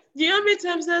 Do you know how many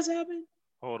times that's happened?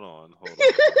 Hold on.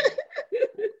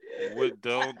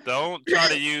 Don't try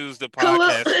to use the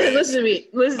podcast space. Listen to me.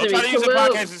 Don't try to use the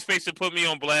podcast space to put me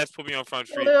on blast, put me on Front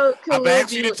Street. I've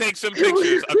asked you to take some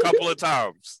pictures a couple of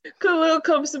times. Khalil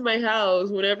comes to my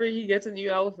house whenever he gets a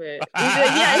new outfit.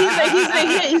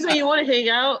 He's like, you want to hang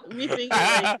out? Me thinking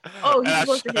like, oh, he's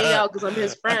supposed to hang out because I'm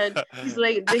his friend. He's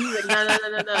like, no,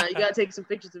 you gotta take some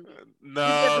pictures of me.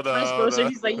 No.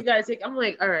 He's like, you gotta take. I'm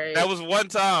like, all right. That was one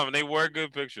time. They were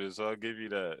good pictures, so I'll give you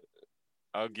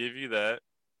that.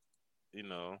 You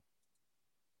know.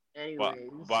 Anyways.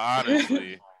 But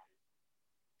honestly,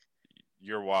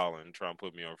 you're wilding trying to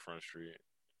put me on Front Street.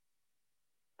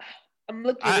 I'm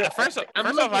looking. First off,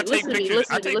 I take pictures.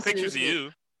 I take pictures of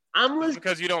you. Just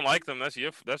because you don't like them, that's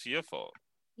your fault.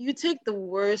 You take the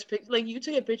worst picture. Like you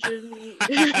took a picture of me.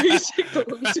 You took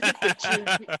a picture of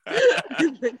me.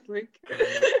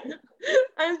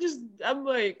 I'm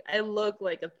like, I look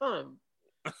like a thumb.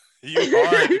 You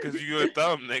hard because you a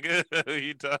thumb, nigga. What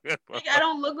you talking about? Like, I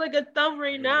don't look like a thumb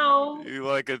right now. You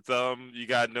like a thumb. You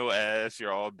got no ass.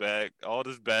 You're all back. All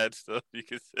this bad stuff you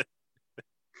can say.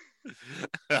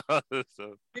 All this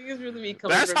stuff. Niggas really be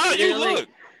coming. That's from how me. you They're look. like,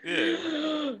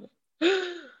 Yeah.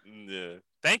 Yeah.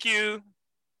 Thank you.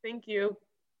 Thank you.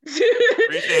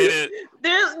 Appreciate it.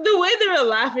 The way they were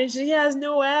laughing, she has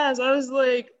no ass. I was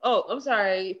like, oh, I'm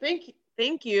sorry. Thank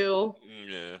you.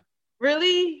 Yeah.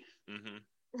 Really? Mm-hmm.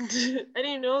 I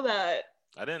didn't know that.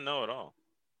 I didn't know at all.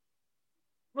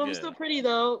 Well, I'm still pretty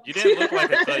though. You didn't look like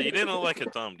a thumb. You didn't look like a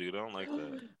thumb, dude. I don't like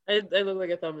that. I look like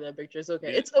a thumb in that picture. It's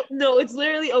okay. Yeah. It's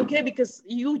literally okay because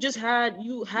you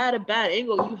had a bad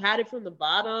angle. You had it from the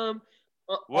bottom.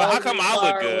 Well, how come I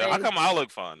look good? How come I look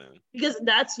fine then? Because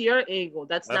that's your angle.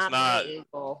 That's not my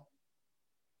angle.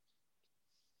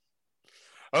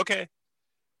 Okay.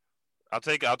 I'll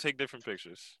take different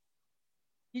pictures.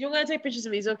 You don't gotta take pictures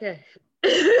of me. It's okay.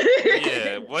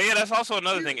 Yeah. Well, yeah, that's also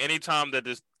another thing. Anytime that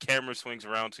this camera swings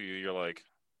around to you, you're like,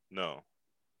 no.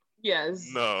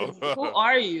 Yes. No. Who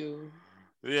are you?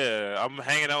 Yeah, I'm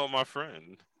hanging out with my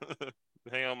friend.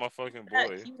 Hanging out with my fucking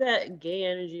boy. Keep that gay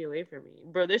energy away from me,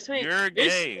 bro. You're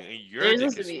gay.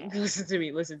 Listen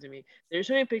to me. There's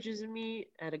so many pictures of me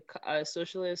at a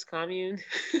socialist commune.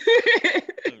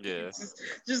 Yeah.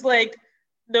 Just like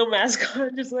no mask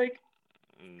on, just like.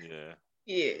 Yeah.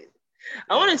 Yeah.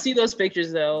 I want to see those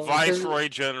pictures though. Viceroy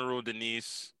General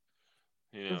Denise.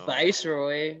 You know.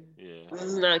 Viceroy. Yeah. This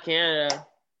is not Canada.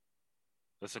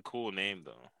 That's a cool name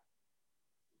though.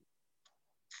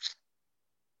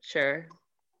 Sure.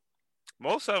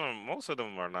 Most of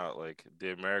them are not like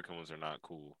the American ones are not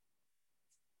cool.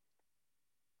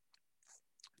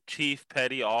 Chief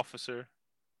Petty Officer.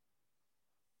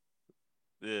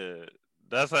 Yeah.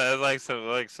 That's like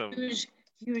some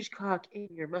huge cock in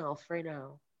your mouth right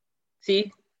now.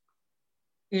 See?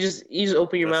 You just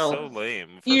open your mouth. So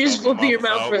lame. You just open your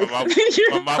mouth.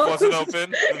 My mouth wasn't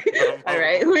open. All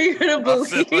right, we're gonna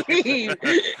believe.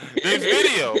 There's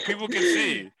video. People can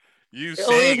see you.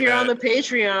 Only if you're on the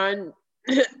Patreon.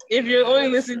 If you're only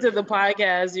listening to the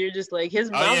podcast, you're just like his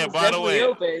mouth is definitely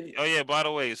open. Oh yeah, by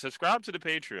the way, subscribe to the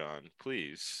Patreon,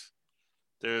 please.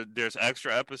 There's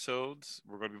extra episodes.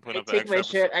 We're gonna be putting up extra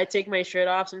episodes. I take my shirt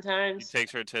off sometimes. He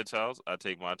takes her tits out. I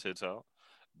take my tits out.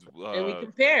 and we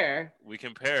compare. We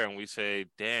compare and we say,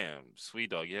 "Damn, sweet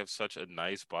dog, you have such a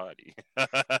nice body."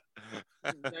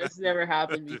 That's never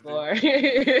happened before.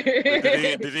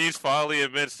 Denise finally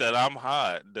admits that I'm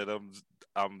hot, that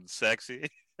I'm sexy,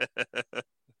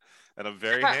 and I'm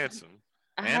very handsome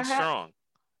and strong.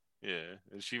 Yeah,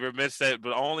 and she admits that,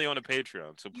 but only on the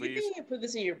Patreon. So please, you think you put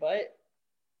this in your butt?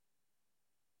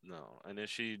 no. And then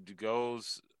she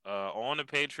goes on the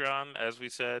Patreon, as we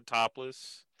said,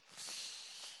 topless.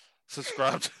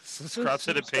 Subscribe to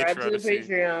the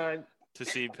Patreon to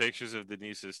see pictures of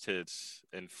Denise's tits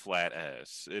and flat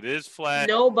ass. It is flat.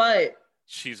 No butt.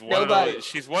 She's one of those.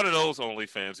 She's one of those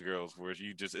OnlyFans girls where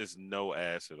you just it's no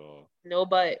ass at all. No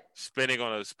butt. Spinning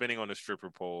on a stripper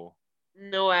pole.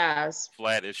 No ass.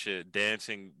 Flat as shit.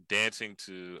 Dancing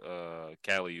to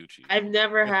Kali Uchis. I've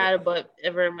never had a butt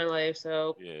ever in my life,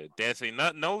 so yeah, dancing.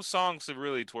 No songs to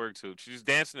really twerk to. She's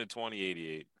dancing to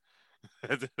 2088.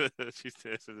 She's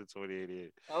dancing to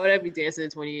 2088. Why would I be dancing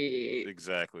to 2088?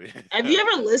 Exactly. Have you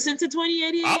ever listened to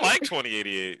 2088? I like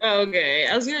 2088. Okay,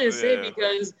 I was gonna say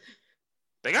because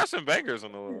they got some bangers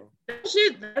on the wall. That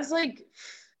shit, that's like,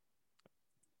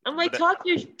 I'm like, talk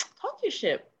your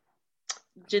shit,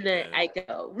 Jhené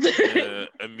Aiko.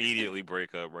 Immediately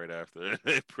break up right after.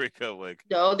 They break up like.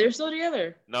 No, they're still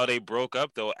together. No, they broke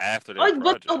up though after that.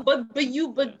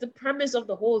 But the premise of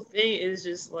the whole thing is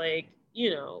just like.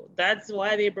 That's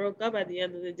why they broke up at the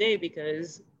end of the day,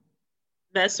 because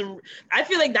I feel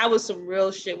like that was some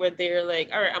real shit where they're like,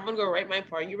 all right, I'm going to go write my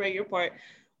part. You write your part.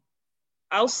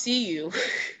 I'll see you.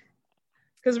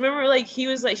 Because remember, like, she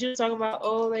was talking about, I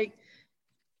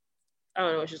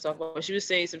don't know what she was talking about. She was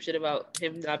saying some shit about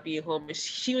him not being home. And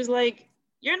she was like,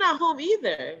 you're not home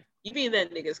either. You be in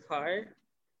that nigga's car.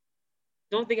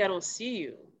 Don't think I don't see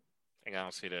you. I think I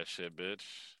don't see that shit, bitch.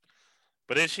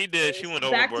 But then she did. She went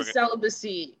back overboard. To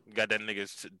celibacy. Got that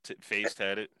nigga's face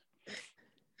tatted.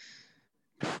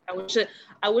 I wish a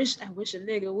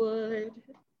nigga would.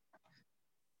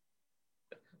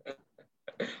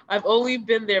 I've only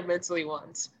been there mentally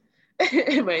once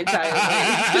in my entire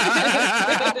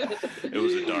life. It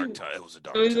was a dark time. It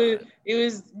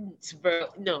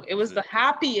was the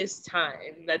happiest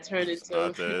time that turned into.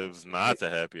 It was not the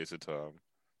happiest of time.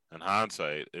 In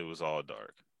hindsight, it was all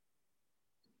dark.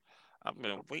 I've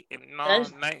been waiting all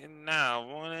night and now. I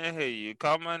want to hear you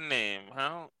call my name.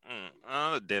 How?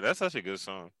 Damn, that's such a good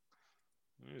song.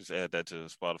 Let me just add that to the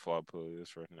Spotify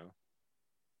playlist right now.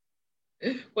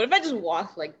 What if I just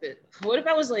walked like this? What if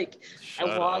I was like,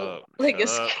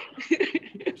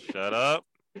 Shut up.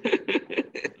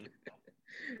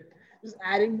 Just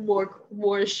adding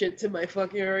more shit to my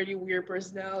fucking already weird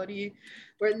personality,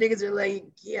 where niggas are like,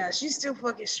 yeah, she's still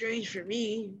fucking strange for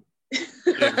me.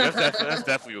 Yeah, that's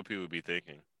definitely what people be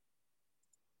thinking.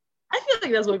 I feel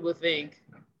like that's what people think.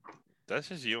 That's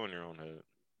just you in your own head.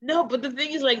 No, but the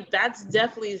thing is, like, that's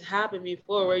definitely happened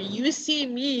before, where you see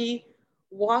me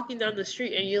walking down the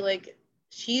street and you're like,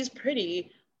 she's pretty,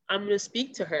 I'm gonna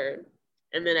speak to her,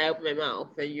 and then I open my mouth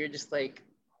and you're just like,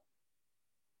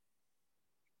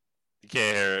 you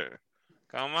can't hear it.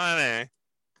 Come on, eh?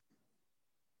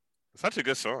 Such a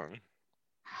good song.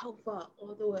 How far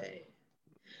all the way?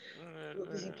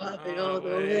 Popping all the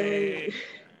way.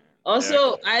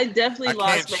 Also, I definitely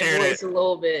lost my voice a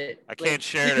little bit. I can't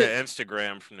share the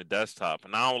Instagram from the desktop,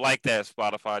 and I don't like that.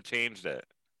 Spotify changed that.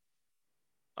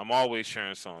 I'm always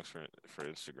sharing songs for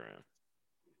Instagram.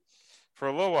 For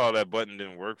a little while, that button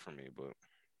didn't work for me, but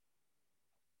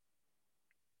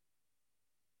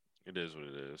it is what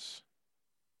it is.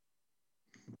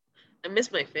 I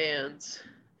miss my fans.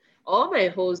 All my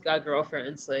hoes got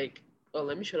girlfriends. Like, oh,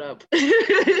 let me shut up.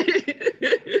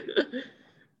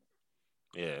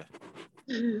 Yeah.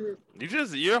 You get on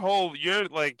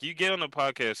the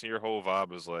podcast and your whole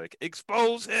vibe is like,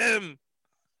 expose him.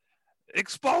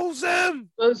 Expose him.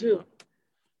 Expose who?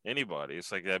 Anybody.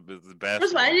 It's like that. The best.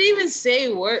 First of all, I didn't even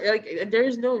say word. Like,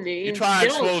 there's no name. You try to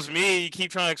expose me. You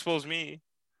keep trying to expose me.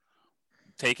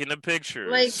 Taking the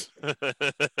pictures. Like,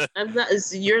 I'm not.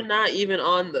 You're not even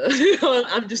on the.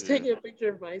 I'm just taking a picture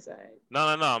of my side. No.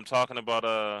 I'm talking about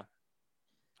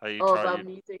how you. About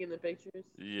me taking the pictures.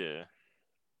 Yeah.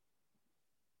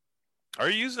 Are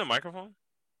you using a microphone?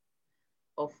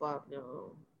 Oh fuck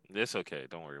no. It's okay.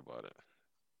 Don't worry about it.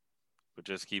 But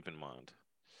just keep in mind.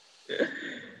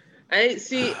 I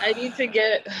need to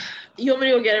get. You want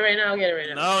me to go get it right now? I'll get it right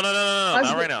now. No.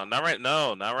 Not right now.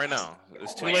 Not right now.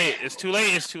 It's too late. It's too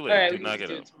late. All right, do not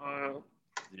get it tomorrow.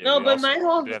 Yeah, no, but my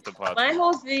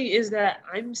whole thing is that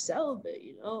I'm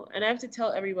celibate, and I have to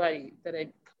tell everybody that I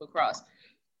come across.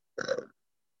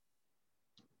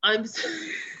 I'm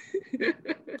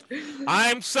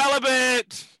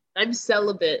celibate. I'm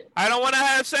celibate. I don't want to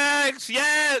have sex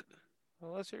yet.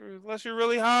 Unless you're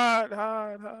really hot.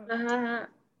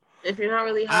 If you're not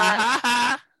really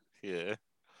hot. Yeah.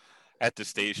 At the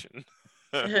station.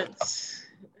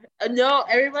 No,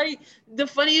 everybody. The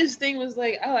funniest thing was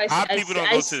like, oh, Hot people don't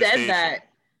go to the said station that.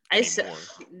 I said,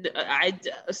 anymore. I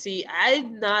see.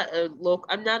 I'm not a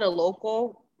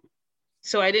local,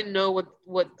 so I didn't know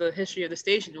what the history of the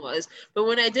station was. But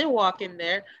when I did walk in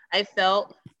there, I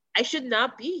felt I should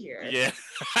not be here. Yeah.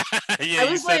 Yeah.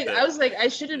 I was like, I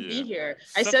shouldn't be here.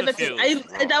 I said that to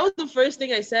that was the first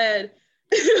thing I said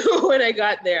when I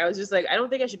got there. I was just like, I don't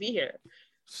think I should be here.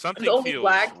 Something feels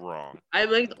wrong. I'm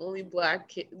like the only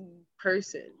black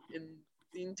person in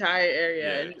the entire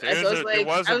area. Yeah, there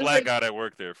was a black guy that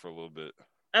worked there for a little bit.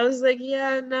 I was like,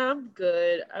 yeah, no, I'm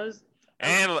good. I'm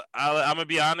gonna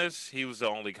be honest. He was the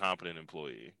only competent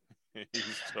employee.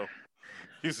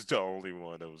 He's the only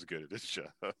one that was good at this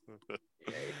job.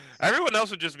 Everyone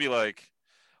else would just be like,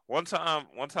 one time,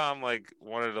 like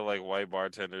one of the like white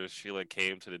bartenders, she like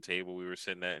came to the table we were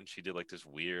sitting at, and she did like this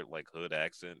weird like hood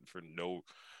accent for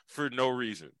no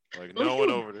reason. Like no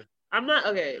one over there. I'm not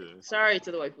okay. Yeah. Sorry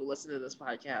to the white people listening to this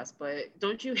podcast, but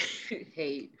don't you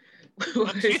hate?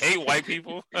 Don't you hate white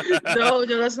people? No,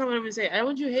 that's not what I'm gonna say. I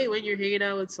don't you hate when you're hanging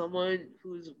out with someone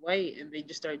who's white and they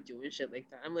just start doing shit like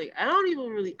that. I'm like, I don't even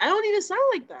sound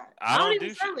like that. I don't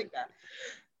even sound like that.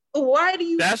 Why do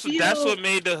you? That's what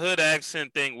made the hood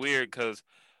accent thing weird, because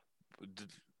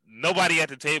nobody at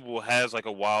the table has like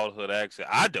a wild hood accent.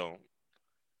 I don't.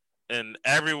 And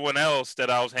everyone else that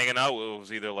I was hanging out with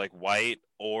was either like white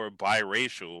or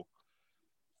biracial,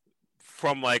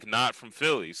 from like not from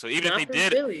Philly. So even if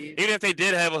they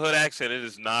did have a hood accent, it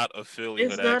is not a Philly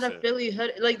hood accent. It's not a Philly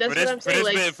hood. Like that's what I'm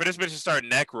saying. For this bitch to start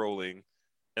neck rolling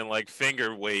and like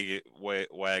finger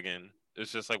wagging,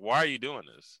 it's just like, why are you doing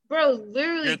this, bro?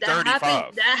 Literally,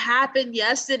 that happened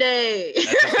yesterday. At the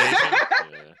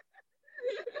station?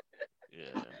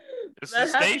 Yeah. It's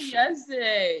that happened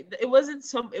yesterday. It wasn't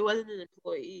an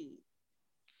employee.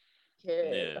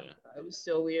 Yeah. It was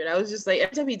so weird. I was just like,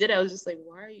 every time he did it, I was just like,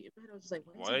 why are you? I was just like,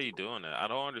 why are you doing that? I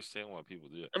don't understand why people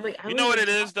do it. I'm like, you know what it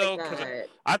is though? Because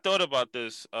I thought about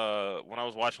this when I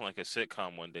was watching like a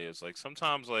sitcom one day. It's like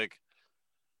sometimes like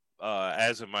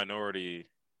as a minority,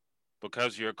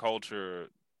 because your culture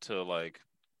to like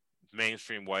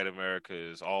mainstream white America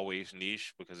is always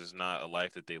niche because it's not a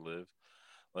life that they live.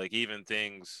 Like even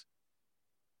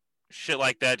shit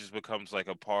like that just becomes like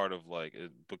a part of like,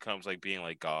 it becomes like being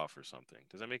like goth or something.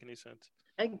 Does that make any sense?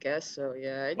 I guess so.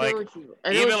 Yeah. Even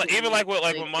like when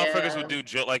motherfuckers would do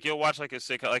joke, like you'll watch like a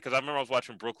sitcom, like because I remember I was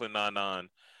watching Brooklyn Nine-Nine,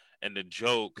 and the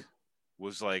joke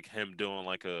was like him doing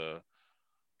like a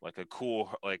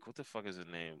cool, like what the fuck is his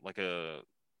name?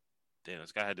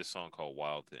 This guy had this song called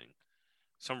Wild Thing.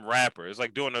 Some rapper. It's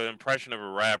like doing an impression of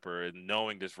a rapper and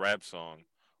knowing this rap song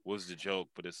was the joke,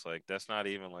 but it's like that's not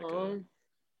even like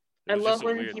I love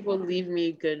when people leave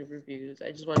me good reviews.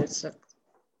 I just want to suck.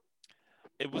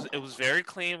 It was very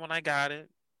clean when I got it.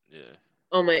 Yeah.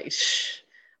 Oh my,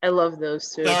 I love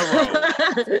those too.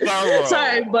 Thorough.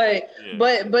 Sorry, but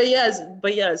yes.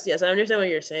 I understand what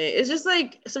you're saying. It's just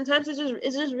like sometimes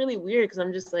it's just really weird because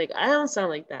I'm just like, I don't sound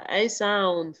like that.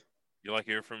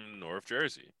 You're from North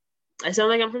Jersey. I sound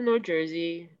like I'm from North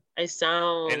Jersey.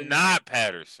 And not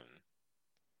Patterson.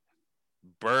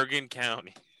 Bergen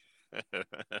County.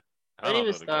 Don't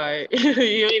even start. You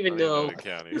don't even know.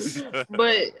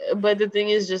 But the thing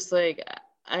is just like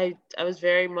I was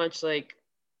very much like,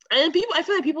 and I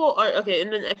feel like people are okay,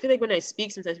 and then I feel like when I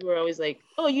speak sometimes people are always like,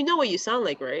 oh, you know what you sound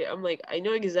like, right? I'm like, I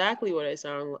know exactly what I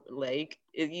sound like.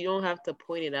 You don't have to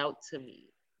point it out to me.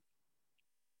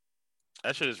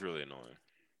 That shit is really annoying.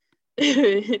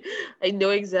 I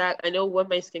know what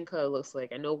my skin color looks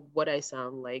like. I know what I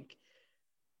sound like.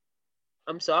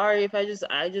 I'm sorry if I just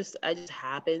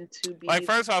happen to be like,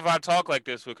 first off, I talk like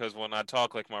this because when I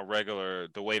talk like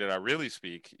the way that I really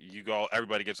speak,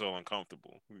 everybody gets all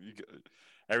uncomfortable.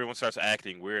 Everyone starts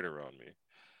acting weird around me.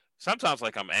 Sometimes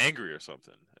like I'm angry or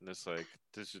something, and it's like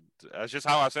that's just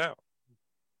how I sound.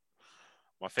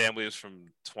 My family is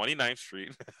from 29th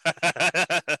Street.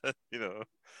 You know,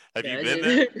 have you been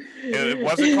there?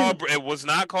 It was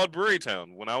not called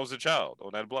Brewerytown when I was a child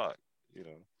on that block. You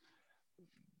know.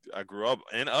 I grew up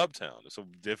in Uptown. It's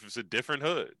a different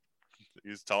hood.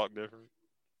 You just talk different.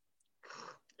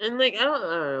 And like I don't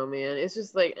know, man. It's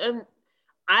just like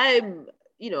I'm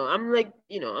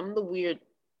the weird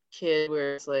kid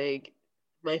where it's like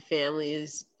my family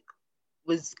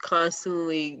was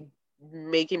constantly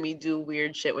making me do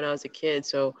weird shit when I was a kid.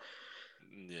 So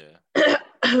yeah.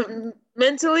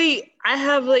 Mentally, I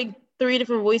have like 3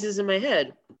 different voices in my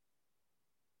head.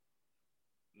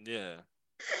 Yeah.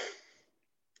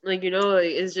 Like, like,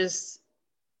 it's just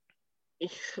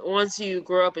once you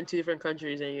grow up in two different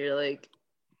countries and you're like,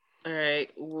 all right.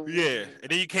 Yeah. And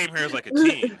then you came here as like a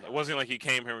teen. It wasn't like you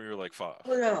came here when you were like 5.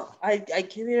 Oh no, I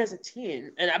came here as a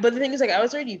teen, but the thing is, like, I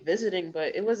was already visiting,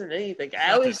 but it wasn't anything. It's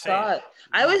not the same.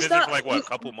 I always Visit thought, for like what, a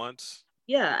couple months?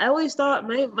 yeah, I always thought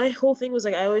my whole thing was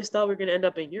like I always thought we are gonna end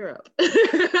up in Europe.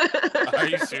 Are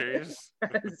you serious?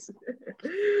 Yes.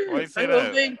 Why you say My whole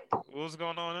that? thing- What was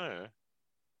going on there?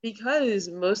 Because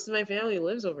most of my family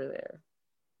lives over there.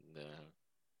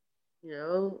 Yeah.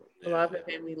 A lot of my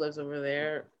family lives over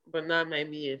there, but not my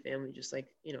immediate family, just like,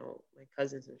 my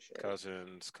cousins and shit.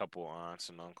 Cousins, couple aunts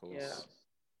and uncles. Yeah.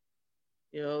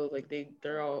 Like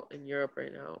they're all in Europe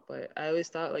right now. But I always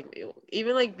thought, like,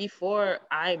 even like before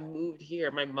I moved here,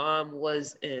 my mom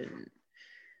was in,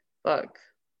 I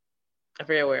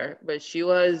forget where, but she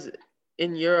was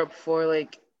in Europe for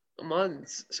like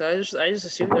months. So I just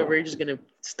assumed that we're just gonna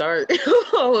start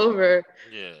all over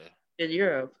in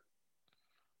Europe.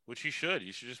 Which you should.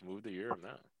 You should just move to Europe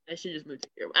now. I should just move to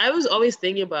Europe. I was always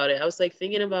thinking about it. I was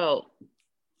thinking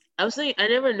I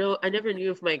never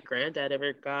knew if my granddad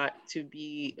ever got to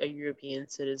be a European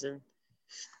citizen.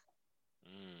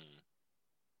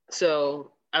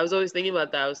 So I was always thinking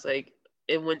about that. I was like,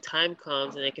 and when time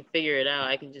comes and I can figure it out,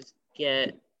 I can just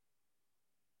get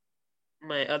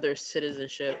my other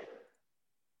citizenship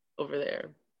over there.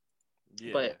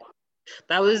 Yeah. But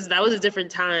that was a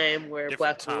different time where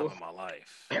different time in my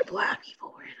life. Where black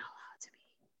people weren't allowed to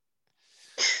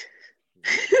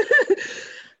be.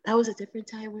 That was a different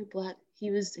time where he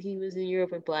was in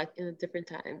Europe and black in a different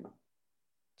time.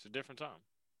 It's a different time.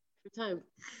 Time.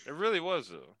 It really was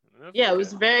though. Yeah, it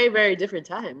was a very, very different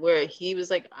time where he was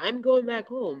like, I'm going back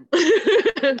home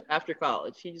after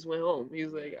college. He just went home. He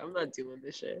was like, I'm not doing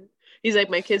this shit. He's like,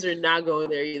 my kids are not going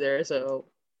there either. So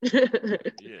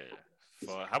yeah.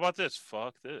 How about this?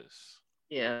 Fuck this.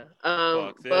 Yeah.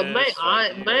 Fuck But this,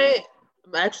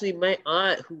 my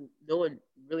aunt, who no one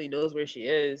really knows where she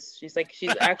is. She's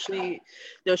actually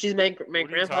no, she's my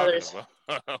grandfather's.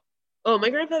 Oh,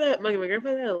 my grandfather had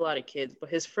a lot of kids, but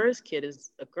his first kid is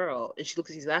a girl, and she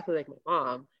looks exactly like my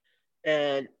mom.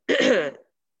 And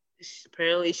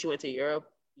apparently she went to Europe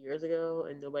years ago,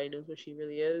 and nobody knows where she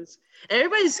really is. And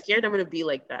everybody's scared I'm gonna be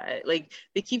like that. Like,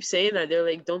 they keep saying that. They're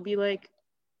like, don't be like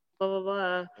blah blah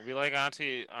blah. Be like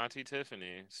Auntie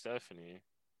Stephanie.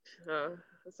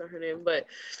 That's not her name, but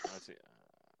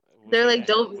they're like,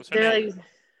 don't. They're like,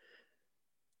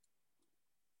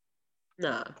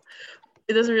 nah.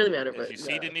 It doesn't really matter. But if you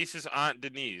see Denise's aunt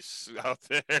Denise out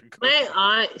there, my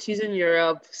aunt, she's in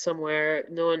Europe somewhere.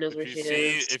 No one knows where she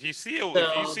is. If you see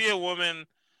a woman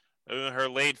in her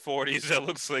late 40s that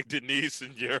looks like Denise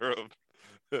in Europe,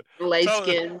 light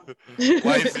skin,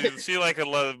 she like a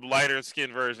lighter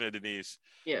skin version of Denise.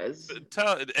 Yes.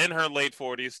 In her late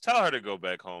 40s, tell her to go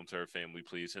back home to her family,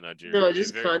 please, in Nigeria. No,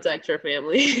 just contact her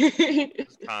family.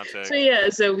 Contact. So yeah,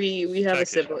 so we have a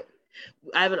sibling.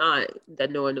 I have an aunt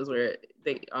that no one knows where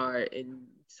they are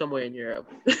somewhere in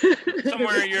Europe.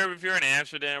 Somewhere in Europe. If you're in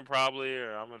Amsterdam, probably,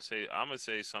 or I'm gonna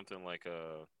say something like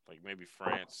maybe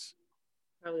France.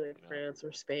 Probably like France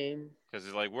or Spain. Because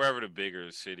it's like wherever the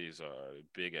bigger cities are,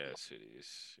 big ass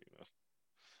cities,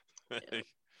 Yeah.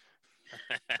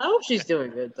 I hope she's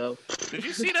doing good though. Did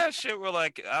you see that shit where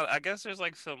like I guess there's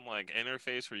like some like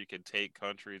interface where you can take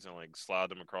countries and like slide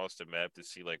them across the map to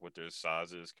see like what their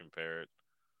size is compared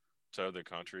to other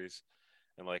countries,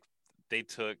 and like they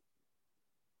took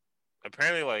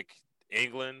apparently like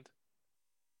England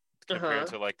compared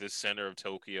to like the center of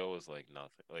Tokyo is like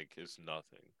nothing. Like it's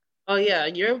nothing. Oh yeah,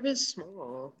 Europe is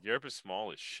small. Europe is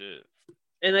small as shit.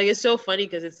 And like it's so funny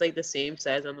because it's like the same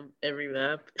size on every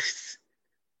map.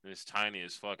 It's tiny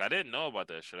as fuck. I didn't know about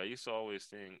that shit. I used to always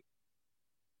think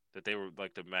that they were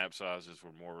like the map sizes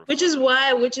were more. Which is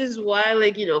why,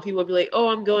 like, people be like, "Oh,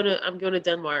 I'm going to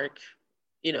Denmark,"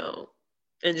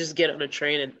 and just get on a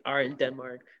train and are in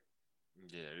Denmark.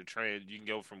 Yeah, the train, you can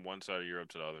go from one side of Europe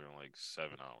to the other in like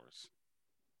 7 hours.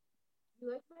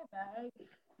 You like my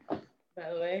bag, by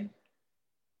the way?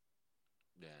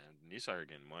 Yeah, you started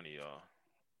getting money, y'all.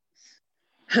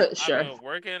 Sure. I've been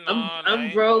working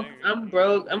I'm broke.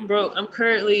 I'm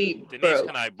currently Denise, broke.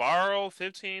 can I borrow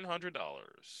 $1,500?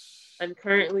 I'm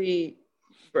currently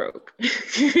broke.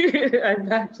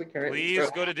 I'm actually currently Please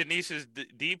broke. go to Denise's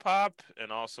Depop and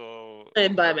also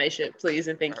buy my shit, please,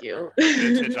 and thank you. Her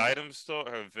vintage items store,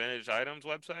 her vintage items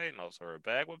website, and also her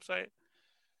bag website,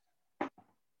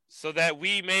 so that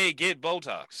we may get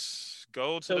Botox.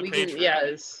 Go to the Patreon.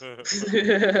 Yes. You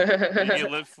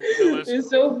get lip fillers. It's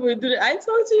so funny. Did I talk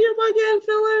to you about getting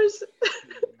fillers?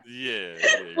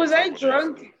 Yeah. Was I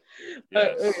drunk?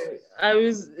 Yes.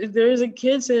 There was a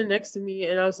kid sitting next to me,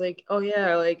 and I was like, oh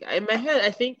yeah, like in my head,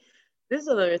 I think this is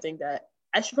another thing that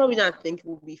I should probably not think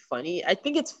would be funny. I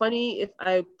think it's funny if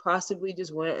I possibly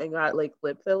just went and got like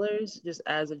lip fillers just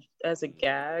as a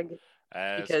gag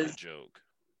As a because joke.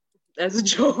 as a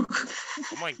joke.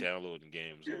 I'm like downloading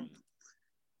games on.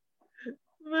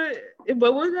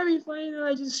 But wouldn't that be funny though?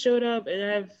 I just showed up and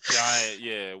I have Giant,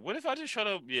 yeah. What if I just showed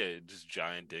up? Yeah, just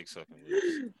giant dick sucking lips.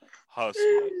 Husky.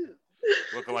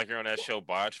 Looking like you're on that show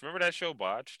Botched. Remember that show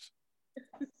Botched?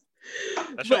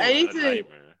 That show But was a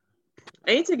nightmare.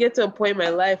 I need to get to a point in my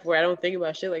life where I don't think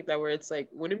about shit like that. Where it's like,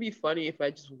 wouldn't it be funny if I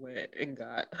just went and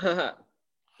got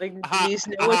like Denise?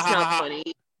 No, it's not funny.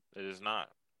 It is not.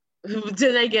 But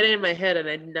then I get it in my head,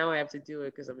 and now I have to do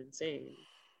it because I'm insane.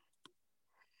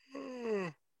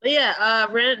 But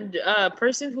yeah,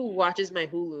 person who watches my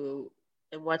Hulu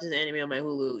and watches anime on my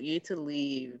Hulu, you need to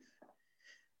leave.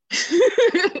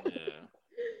 Yeah.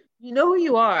 You know who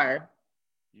you are.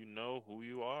 You know who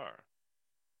you are.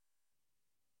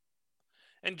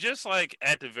 And just like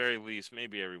at the very least,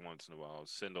 maybe every once in a while,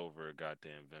 send over a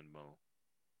goddamn Venmo.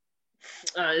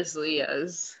 Honestly,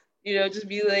 yes. You know, just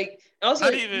be like. Also,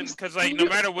 not even because like no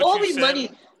matter what you send, money.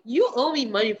 You owe me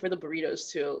money for the burritos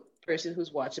too. Person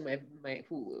who's watching my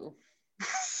Hulu.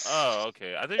 Oh,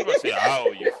 okay. I think you were gonna say I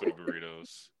owe you for the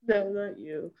burritos. No, not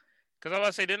you. Because I was about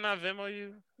to say, didn't I Venmo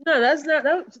you? No, that's not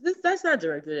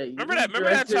directed at you. Remember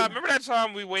that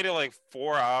time we waited like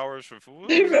 4 hours for food?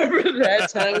 Remember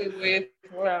that time we waited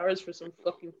 4 hours for some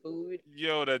fucking food?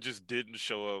 Yo, that just didn't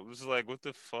show up. It was like, what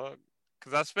the fuck?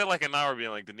 Because I spent like an hour being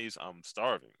like, Denise, I'm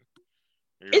starving.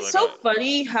 It's like, so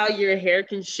funny how your hair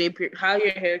can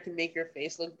make your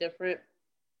face look different.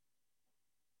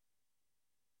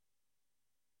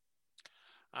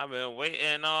 I've been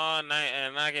waiting all night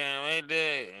and I can't wait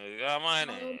to got my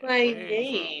name. Oh, my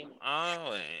name. All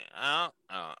the way out.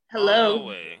 Hello. All the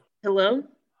way. Hello.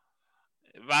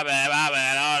 My bad,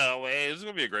 all the way. This is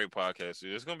gonna be a great podcast,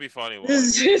 dude. It's gonna be funny.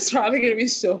 It's probably gonna be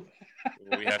so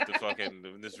bad. We have to fucking.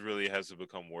 This really has to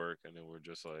become work, and then we're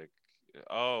just like,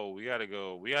 oh, we gotta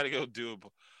go do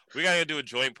a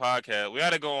joint podcast. We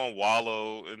gotta go on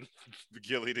Wallow and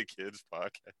Gilly the Kids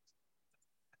podcast.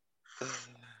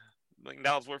 Like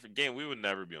now it's worth a game. We would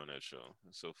never be on that show.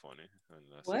 It's so funny.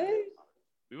 What?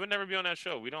 We would never be on that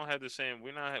show. We don't have the same.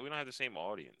 We don't have the same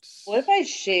audience. What if I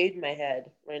shaved my head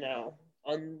right now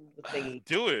on the thingy?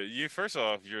 Do it. You first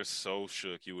off, you're so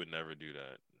shook. You would never do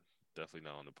that. Definitely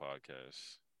not on the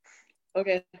podcast.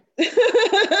 Okay.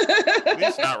 At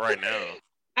least not right now.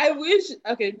 I wish.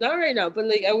 Okay, not right now, but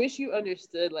like I wish you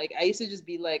understood. Like I used to just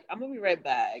be like, I'm gonna be right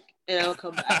back, and I'll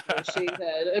come back with a shaved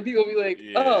head, and people will be like,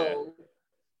 oh.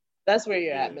 That's where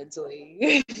you're at mentally.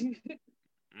 Mm-hmm.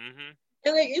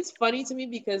 And like it's funny to me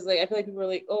because like I feel like people are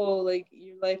like, oh, like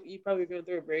your life, you probably going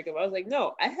through a breakup. I was like,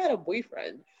 no, I had a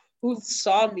boyfriend who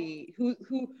saw me,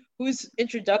 whose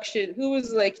introduction, who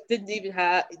was like didn't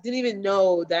even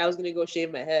know that I was gonna go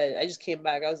shave my head. I just came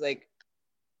back. I was like,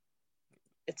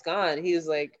 it's gone. He was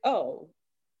like, oh,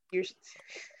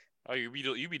 you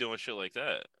be doing shit like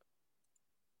that.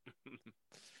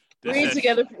 We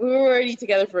were already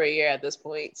together for a year at this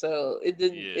point, so it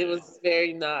didn't. Yeah. It was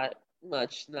very not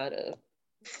much. Not a.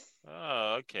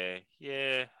 Oh, okay.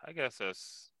 Yeah, I guess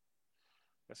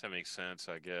that makes sense.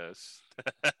 I guess.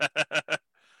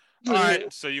 All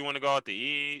right. So you want to go out to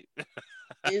eat?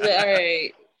 He's like, all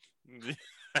right.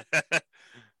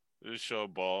 Just show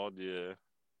bald. Yeah.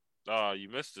 Oh, you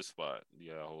missed the spot.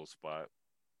 You got a whole spot.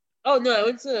 Oh no, I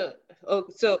went to. Oh,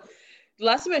 so the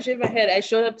last time I shaved my head, I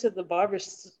showed up to the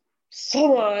barber's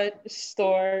salon,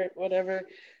 store, whatever.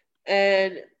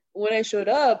 And when I showed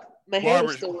up, my hair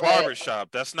was still wet.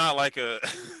 Barbershop. That's not like a.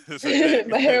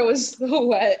 My hair was still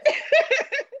wet.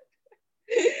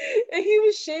 And he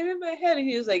was shaving my head, and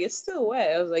he was like, "It's still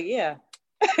wet." I was like, "Yeah."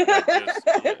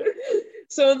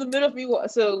 So in the middle of me,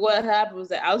 so what happened was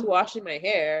that I was washing my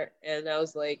hair, and I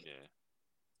was like,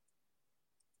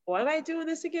 "Why am I doing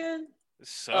this again?" It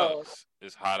sucks. Oh.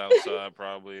 It's hot outside,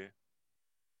 probably.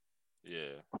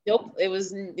 Yeah. Nope. It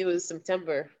was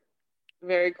September.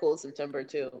 Very cool September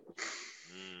too.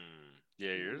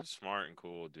 Yeah, you're smart and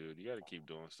cool, dude. You got to keep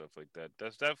doing stuff like that.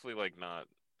 That's definitely like not,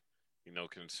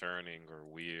 concerning or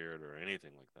weird or anything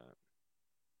like that.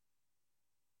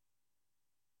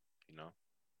 You know.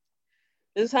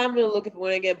 This is how I'm gonna look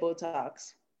when I get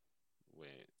Botox.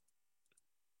 Wait.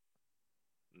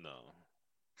 No.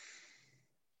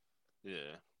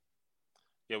 Yeah.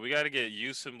 Yeah, we got to get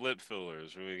you some lip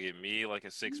fillers. We're going to get me like a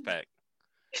 6-pack.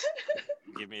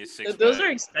 Give me a 6-pack. Those are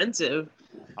expensive.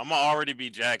 I'm going to already be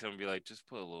jacked. I'm going to be like, just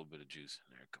put a little bit of juice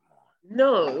in there. Come on.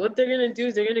 No, what they're gonna do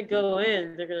is they're gonna go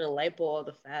in, they're gonna lipo all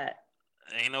the fat.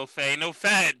 Ain't no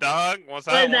fat, dog. Once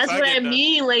But once that's I what I get done.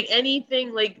 mean. Like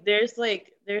anything, there's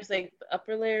like the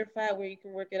upper layer fat where you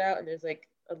can work it out, and there's like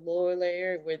a lower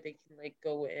layer where they can like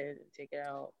go in and take it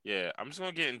out. Yeah, I'm just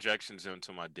gonna get injections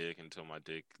into my dick until my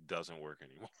dick doesn't work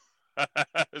anymore.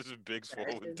 It's a big swollen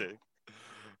Imagine. dick.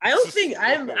 I It's don't a think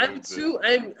I'm swollen dick. too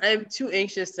I'm too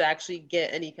anxious to actually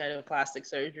get any kind of plastic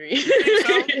surgery. You think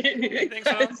so? You think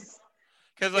so?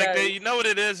 Cause like Yes. you know what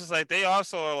it is? It's like they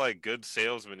also are like good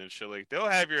salesmen and shit. Like they'll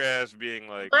have your ass being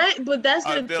like, But that's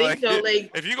the they're thing like, though. Like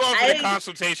if you go in for the I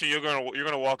consultation, you're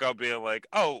gonna walk out being like,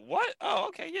 oh what? Oh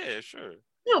okay, yeah, sure.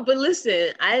 no, but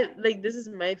listen, I like this is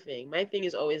my thing. My thing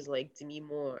is always like Demi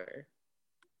Moore.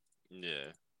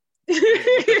 Yeah. What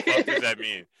the fuck does that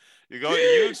mean?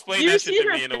 You explain You that shit see to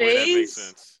her me in a way that makes face?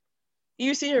 sense.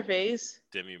 You see her face?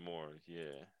 Demi Moore,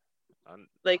 yeah.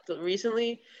 Like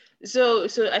recently. So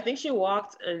I think she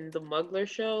walked in the Mugler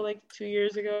show like 2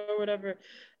 years ago or whatever,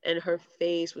 and her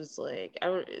face was like I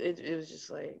don't. It was just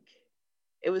like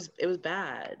it was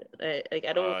bad. Like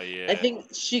I don't. I Yeah, think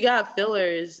she got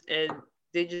fillers and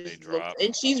they they just looked. drop.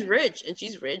 And she's rich,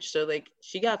 so like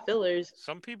she got fillers,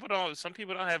 Some people don't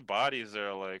have bodies that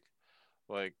are like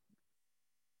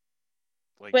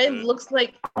but it the looks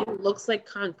like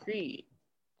concrete.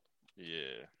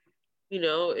 yeah.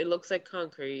 It looks like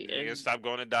concrete You gotta and. stop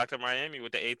going to Doctor Miami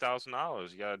with the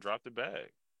 $8,000. You gotta drop the bag.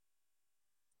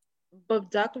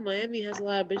 But Dr. Miami has a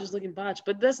lot of bitches looking botched.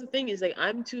 But that's the thing is like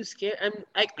I'm too scared. I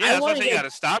Yeah, that's what want I to say. You get.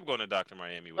 gotta stop going to Doctor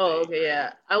Miami with the Oh, eight okay, grand.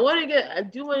 yeah. I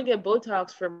do want to get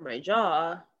Botox for my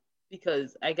jaw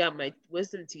because I got my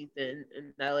wisdom teeth in,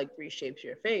 and that like reshapes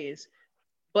your face.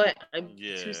 But I'm too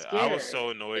Yeah, I was scared so to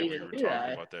annoyed when you even were do talking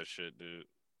that. about that shit, dude.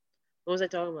 What was I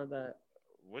talking about that?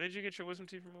 When did you get your wisdom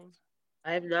teeth removed?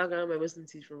 I have not gotten my wisdom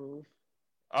teeth removed.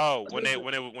 Oh, when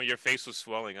your face was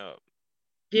swelling up.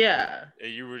 Yeah,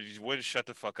 And you wouldn't shut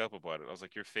the fuck up about it. I was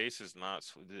like, your face is not.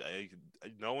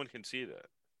 No one can see that.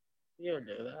 you don't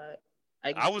know that.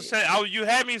 I can I was see saying, it. you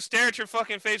had me stare at your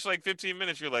fucking face for like 15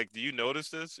 minutes. You're like, do you notice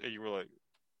this? And you were like,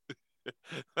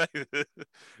 like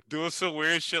doing some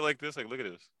weird shit like this. Like, look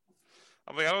at this.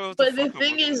 I'm like, I don't know what the But the fuck I'm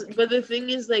thing looking is, but the thing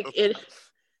is, like it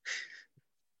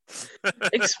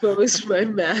exposed my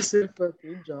massive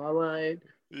fucking jawline.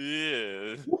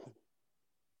 Yeah,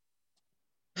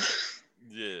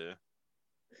 yeah.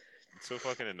 It's so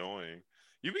fucking annoying.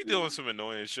 You be doing some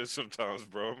annoying shit sometimes,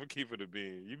 bro. I'm gonna keep it a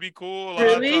bean. You be cool a lot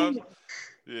of times. Really?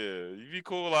 Yeah, you be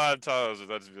cool a lot of times,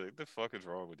 and I just be like, "The fuck is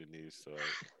wrong with Denise?" So,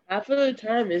 Half of the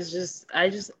time it's just I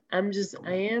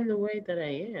am the way that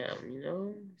I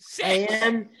am. I sex.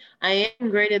 am I am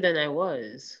greater than I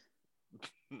was.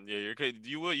 Yeah,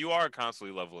 you are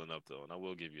constantly leveling up though, and I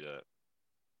will give you that.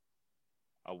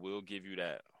 I will give you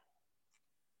that.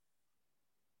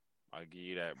 I'll give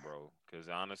you that, bro. Because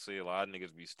honestly, a lot of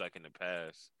niggas be stuck in the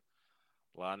past.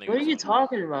 A lot of What are niggas you don't.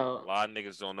 talking A about? lot of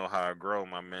niggas don't know how to grow,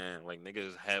 my man. Like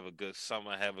niggas have a good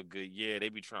summer, have a good year. They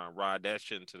be trying to ride that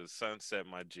shit into the sunset,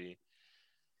 my G.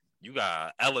 You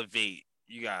gotta elevate.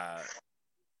 You gotta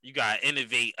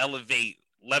innovate, elevate,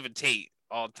 levitate,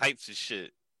 all types of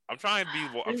shit. I'm trying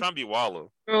to be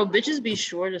Wallow. Bro, bitches be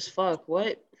short as fuck.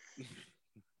 What?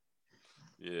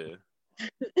 Yeah,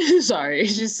 Sorry,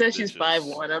 she said she's five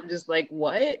bitches. one. I'm just like,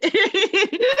 what?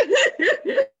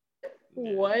 Yeah,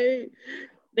 What?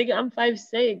 Nigga, I'm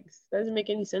 5'6". Doesn't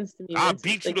make any sense to me. I'll Once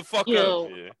beat you like the fuck you up. know,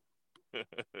 Yeah.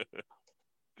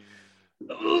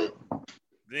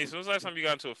 Denise, when was the last time you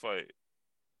got into a fight?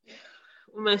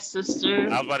 my sister.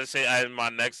 I was about to say, my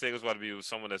next thing was about to be with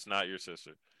someone that's not your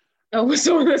sister. Oh, with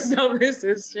someone that's not my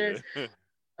sister. Yeah.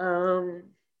 Um,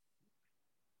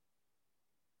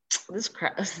 this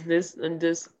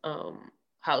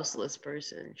houseless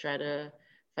person tried to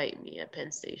fight me at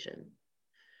Penn Station.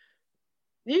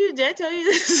 Did I tell you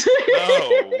this?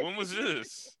 No, when was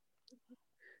this?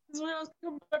 This is when I was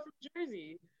coming back from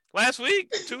Jersey. Last week?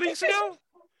 2 weeks ago?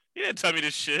 You didn't tell me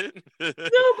this shit. No, but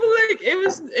like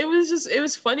it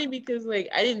was funny because like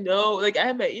I didn't know, like I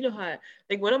had my, how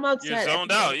like when I'm You're outside,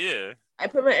 zoned out, yeah. I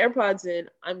put my AirPods in,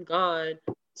 I'm gone.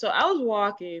 So I was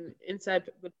walking inside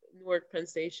Newark Penn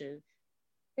Station.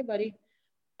 Hey, buddy.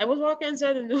 I was walking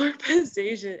inside the Newark Penn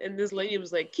Station, and this lady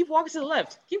was like, "Keep walking to the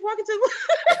left. Keep walking to the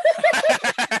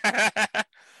left.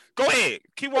 Go ahead.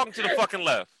 Keep walking to the fucking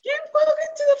left. Keep walking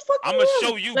to the fucking I'm gonna left."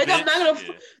 show you, Like bitch. I'm not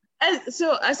gonna. Yeah.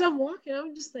 So as I'm walking, at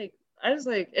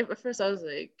first I was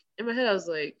like, in my head I was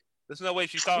like, There's no way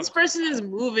she's this talking to you. person is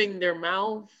moving their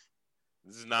mouth.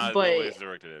 This is not but no way it's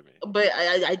directed at me. but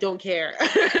I don't care.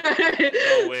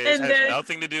 No way. This And has then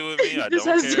nothing to do with me. I this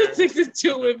don't has care. nothing to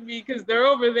do with me because they're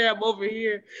over there, I'm over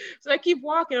here. So I keep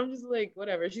walking. I'm just like,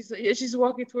 whatever. She's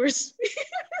walking towards me.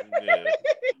 Yeah.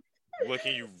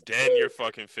 Looking you dead in your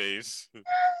fucking face.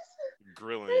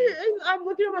 Grilling you. I'm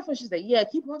looking at my phone. She's like, yeah,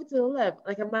 keep walking to the left.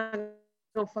 Like, I'm not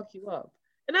gonna fuck you up.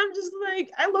 And I'm just like,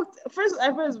 I looked first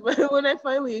when I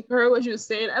finally heard what she was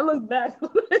saying, I looked back.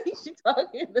 Like, she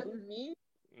talking to me.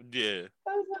 Yeah.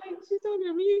 I was like, she's talking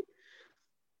to me.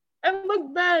 I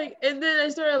looked back and then I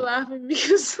started laughing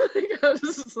because like I was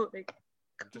just like,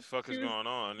 What the fuck is was- going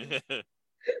on? Yeah.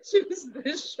 she was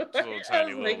this short. Little I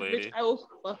tiny was little like, lady. bitch, I will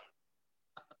fuck.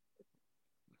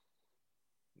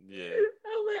 Yeah.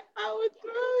 I'm like, I would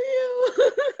throw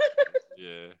you.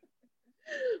 Yeah.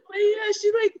 But yeah,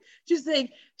 she's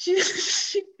like,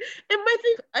 she, and my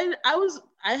thing,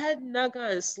 I had not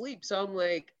gotten to sleep, so I'm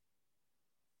like,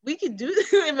 we can do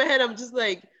this. In my head, I'm just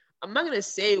like, I'm not gonna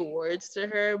say words to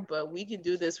her, but we can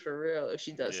do this for real if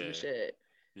she does Yeah. some shit.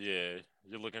 Yeah.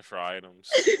 You're looking for items.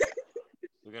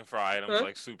 Looking for items Huh?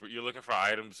 like super. You're looking for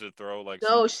items to throw like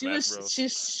No, Super Smash Bros.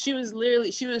 she was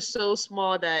literally she was so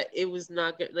small that it was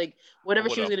not good. Like whatever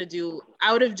What she was up? gonna do,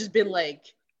 I would have just been like.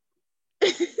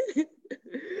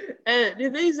 And the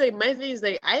thing is, like, my thing is,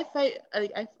 like, I fight,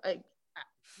 like,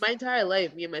 my entire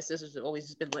life, me and my sisters have always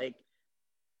just been like,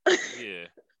 Yeah.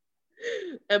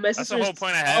 and my That's the sister's whole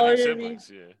point of taller having than me.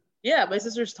 siblings. Yeah. Yeah, my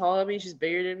sister's taller than me. She's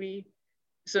bigger than me.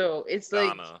 So it's like,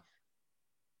 Donna.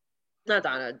 not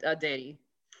Donna, Danny.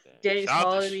 Damn. Danny's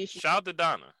taller than me. Shout out to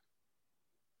Donna.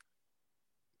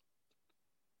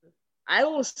 I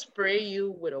will spray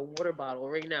you with a water bottle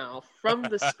right now from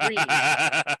the screen.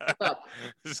 Up.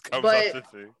 This comes But-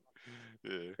 up the thing.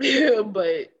 Yeah.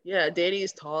 But yeah, Danny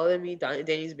is taller than me.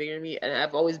 Danny's bigger than me, and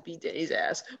I've always beat Danny's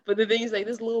ass. But the thing is, like,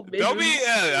 this little bitch. Don't be.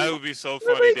 Yeah, that would be so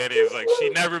funny. like, Danny is like, she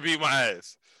never beat my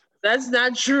ass. That's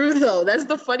not true, though. That's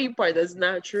the funny part. That's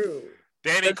not true.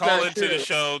 Danny, That's call not into the true.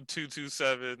 show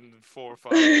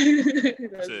 22745.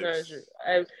 That's Six. not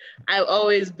true. I've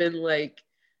always been like,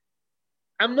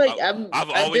 I'm like, I've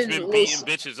always been beating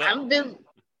bitches up.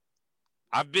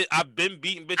 I've been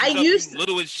beating bitches I up. used You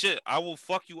little as shit. I will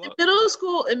fuck you in up. middle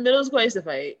school, I used to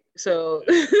fight. So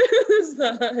it's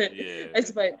not, Yeah. I used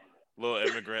to fight. Little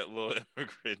immigrant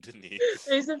Denise.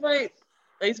 I used to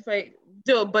fight.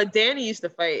 Dude, but Danny used to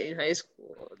fight in high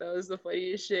school. That was the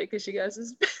funniest shit because she got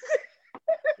suspended.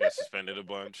 Got suspended a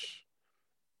bunch.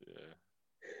 Yeah.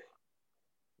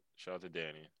 Shout out to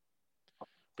Danny.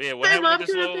 But yeah, what My happened mom with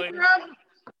this came to little pick lady? her up.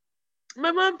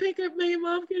 My mom came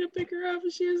to pick her up,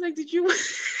 and she was like, "Did you?"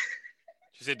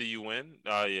 She said, "Do you win?"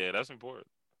 Oh yeah, that's important.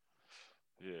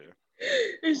 Yeah.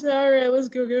 I said, "All right, let's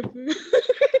go get food."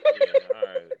 Yeah. All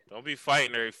right. Don't be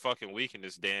fighting every fucking week in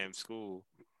this damn school.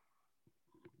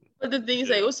 But the thing is,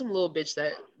 like, it was some little bitch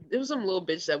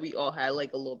that we all had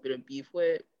like a little bit of beef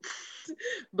with.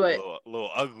 But Little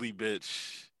ugly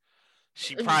bitch.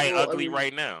 She A probably little ugly ugly.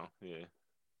 right now. Yeah.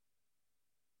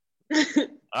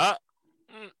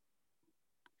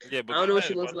 Yeah, but I don't know go what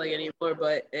she ahead, looks brother. like anymore,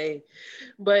 but hey,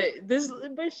 but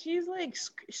she's like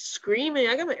screaming.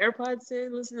 I got my AirPods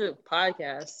in, listening to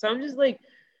podcasts, so I'm just like,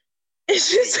 it's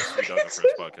just, Sweet Dog and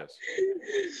Friends podcast.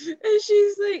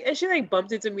 and she like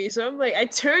bumped into me, so I'm like, I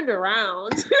turned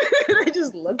around and I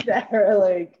just looked at her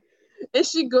like, and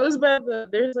she goes by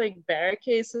there's like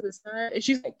barricades to the side, and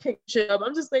she's like kicking shit up.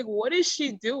 I'm just like, what is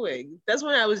she doing? That's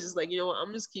when I was just like, you know what,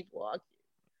 I'm just keep walking.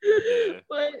 Yeah.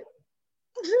 But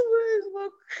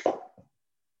look.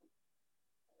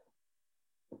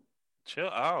 Chill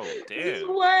out. This is Damn.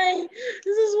 why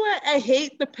I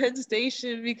hate the Penn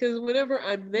Station, because whenever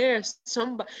I'm there,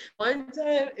 one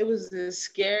time it was this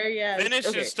scary ass. Finish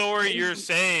the story you're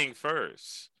saying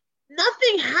first.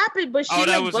 Nothing happened, but she Oh,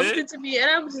 that like was bumped it? into me, and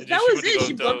I was And that then was it.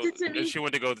 She bumped into me. And she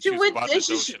went to go. She She was went. about to And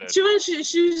throw shit at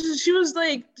she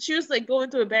was like going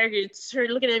through a barricade. Her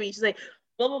looking at me. She's like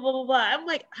blah blah blah blah blah. I'm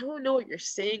like, I don't know what you're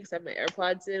saying because I have my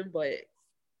AirPods in, but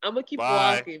I'm gonna keep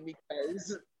Bye. walking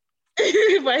because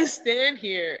if I stand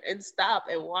here and stop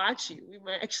and watch you, we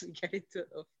might actually get into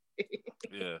a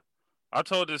Yeah. I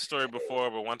told this story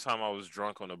before, but one time I was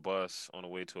drunk on a bus on the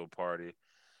way to a party,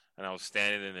 and I was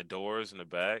standing in the doors in the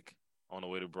back on the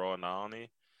way to Broad Colony,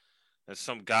 and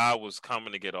some guy was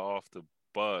coming to get off the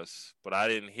bus, but I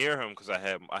didn't hear him because I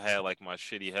had like my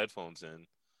shitty headphones in,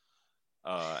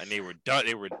 and they were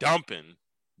dumping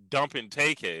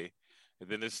TK, and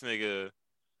then this nigga,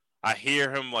 I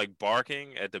hear him like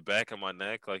barking at the back of my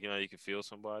neck, like, you know, you can feel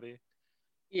somebody.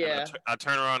 yeah. I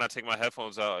turn around, I take my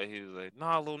headphones out, and he was like,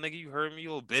 "Nah, little nigga, you heard me, you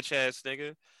little bitch ass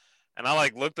nigga." And I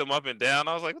like looked them up and down.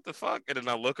 I was like, what the fuck? And then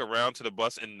I look around to the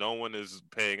bus and no one is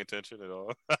paying attention at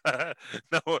all.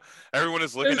 No, everyone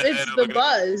is looking 'Cause ahead it's and the looking at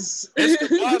buzz. it's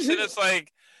the bus, and it's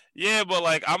like, yeah, but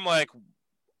like I'm like,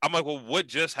 well, what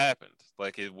just happened?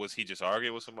 Like, was he just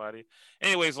arguing with somebody?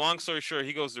 Anyways, long story short,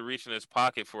 he goes to reach in his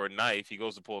pocket for a knife. He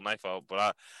goes to pull a knife out,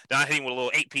 but then I hit him with a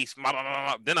little 8-piece.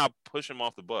 Then I push him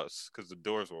off the bus because the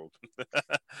doors were open,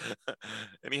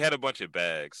 and he had a bunch of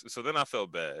bags. So then I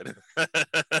felt bad,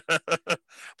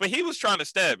 but he was trying to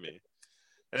stab me,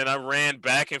 and I ran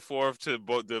back and forth to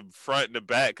both the front and the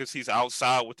back because he's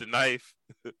outside with the knife.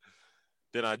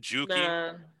 Then I juke him.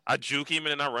 Nah, I juke him,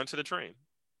 and then I run to the train.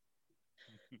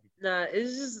 nah.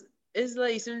 It's just it's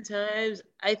like sometimes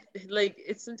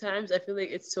sometimes I feel like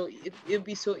it'd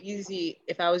be so easy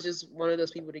if I was just one of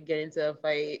those people to get into a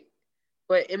fight.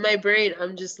 But in my brain,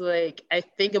 I'm just like I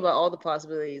think about all the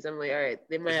possibilities. I'm like, all right,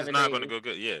 they might This have is a not going to knife.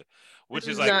 go good. Yeah, This which is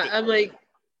is like not. I'm like,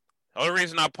 the only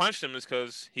reason I punched him is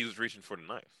because he was reaching for the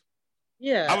knife. I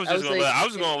yeah. was I just was gonna like, let I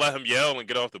was gonna let him yell and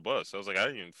get off the bus. I was like, I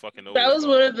didn't even fucking know what that was was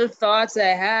going one on. of the thoughts I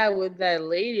had with that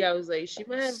lady. I was like, she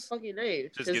might have a fucking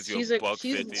knife Just because gives you a buck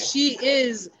 50. she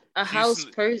is a She's house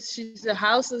person. She's a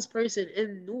houseless person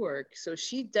in Newark, so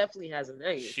she definitely has a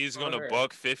knife she's on gonna her.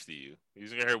 buck 50 you.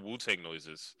 He's gonna hear Wu Tang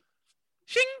noises.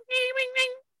 Shing ding ding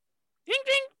ding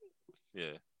ding ding.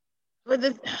 Yeah. But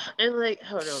the and like I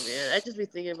don't know, man. I just be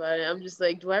thinking about it. I'm just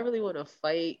like, do I really want to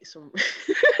fight some?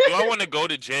 Do I want to go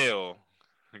to jail,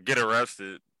 get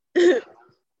arrested,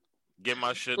 get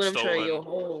my shit When I'm trying to stolen? go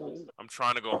home, I'm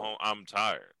trying to go home. I'm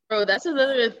tired. bro. That's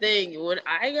another thing. When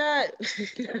I got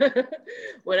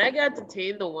when I got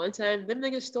detained the one time, them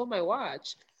niggas stole my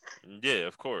watch. Yeah,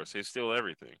 of course. They steal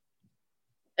everything.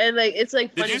 And like it's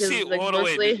like Did funny you because see? like Hold on,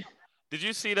 months wait. Did, later. did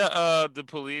you see that the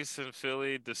police in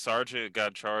Philly, the sergeant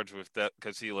got charged with that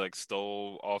because he like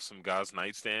stole off some guy's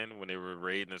nightstand when they were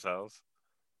raiding his house?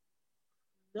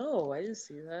 No, I didn't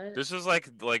see that. This is like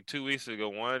 2 weeks ago.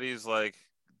 One of these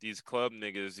club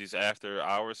niggas, these after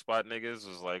hour spot niggas,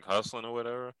 was like hustling or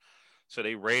whatever. So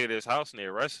they raided his house and they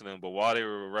arrested him. But while they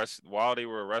were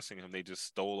arresting him, they just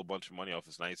stole a bunch of money off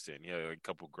his nightstand. He had like a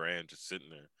couple grand just sitting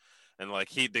there, and like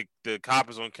the cop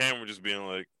is on camera just being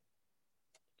like,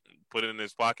 put it in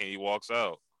his pocket. And he walks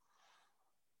out,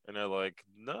 and they're like,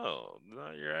 "No,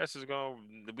 no, your ass is going.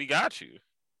 We got you.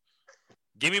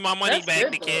 Give me my money That's back,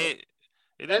 good the though. kid."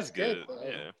 It is That's good good, though.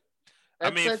 yeah. I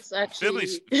That's mean, that's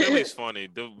Philly's actually Philly's funny.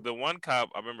 The one cop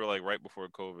I remember like right before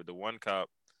COVID, the one cop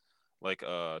like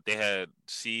they had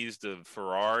seized the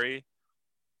Ferrari,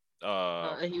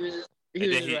 uh, and he and was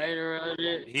then just riding around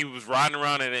it. he was riding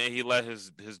around and then he let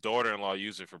his daughter in law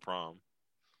use it for prom.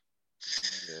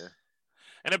 Yeah.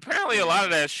 And apparently, a lot of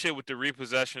Yeah. that shit with the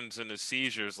repossessions and the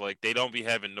seizures, like they don't be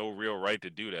having no real right to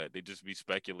do that. They just be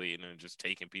speculating and just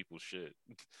taking people's shit,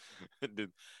 and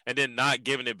then not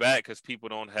giving it back because people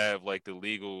don't have like the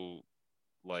legal,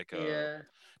 like Yeah.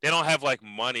 they don't have like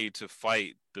money to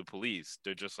fight the police.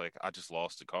 They're just like, I just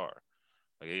lost the car.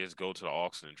 Like they just go to the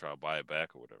auction and try to buy it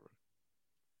back or whatever.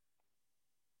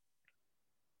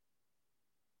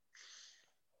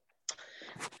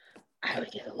 I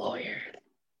would get a lawyer.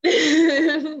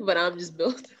 But I'm just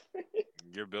built.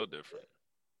 You're built different.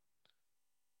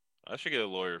 I should get a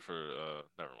lawyer for.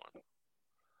 Never mind.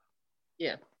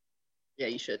 Yeah. Yeah,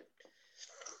 you should.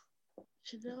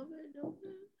 Should know that.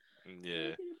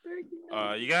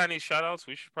 Yeah. You got any shout outs?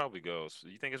 We should probably go. So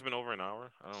you think it's been over an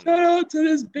hour? I don't Shout know. out to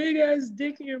this big ass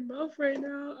dick in your mouth right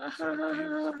now.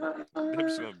 I'm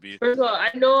just gonna be. First of all, I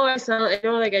know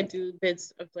like I do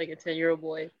bits of like a 10-year-old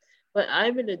boy, but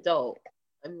I'm an adult.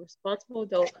 I'm a responsible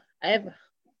adult. I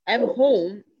have a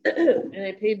home and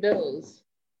I pay bills.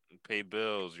 Pay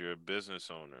bills. You're a business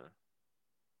owner.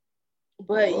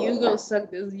 But you gonna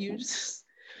suck this you just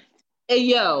Hey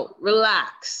yo,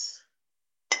 relax.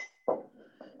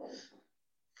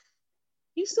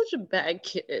 He's such a bad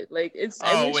kid. Like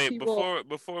I Oh wish wait, people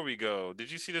before we go,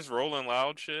 did you see this Rolling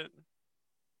Loud shit?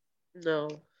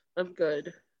 No, I'm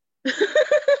good.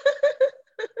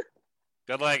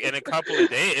 That like in a couple of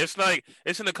days. It's like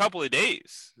it's in a couple of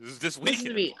days. This Listen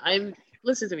to weekend. me.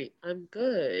 Listen to me. I'm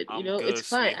good. You I'm know, it's good,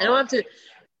 fine. I don't sweetheart. have to.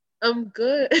 I'm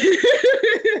good.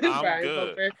 I'm Brian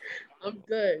good. Bumper. I'm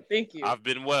good. Thank you. I've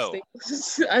been well.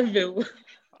 I've been.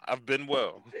 I've been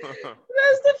well. That's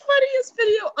the funniest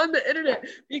video on the internet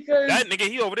because That nigga,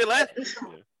 he over there laughing.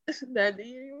 that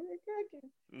nigga was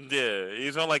cracking. Yeah,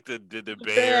 he's on like the Bay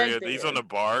Bad Area. He's on nigga. the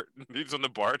BART. He's on the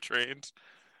BART trains.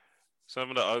 Some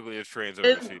of the ugliest trains I've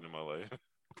ever And seen in my life.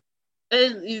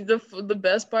 and the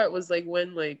best part was like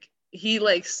when like he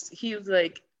was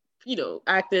like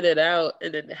acted it out,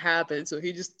 and then it happened. So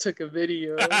he just took a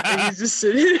video, and he's just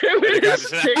sitting there with his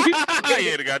face.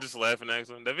 Yeah, the guy just laughing next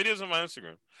to him. That video's on my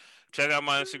Instagram. Check out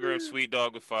my Instagram, Sweet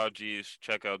Dog with 5 G's.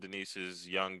 Check out Denise's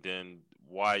Young Den,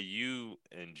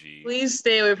 YUNG. Please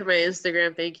stay away from my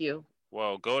Instagram. Thank you.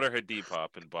 Well, go to her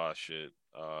Depop and buy shit.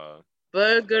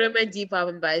 But go to my Depop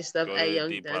and buy stuff Go at to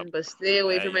Young Depop Den. But stay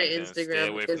away at from my Young Den. Stay Instagram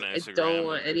away because from the I Instagram. don't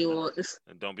want anyone.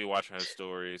 And don't be watching her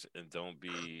stories, and don't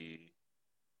be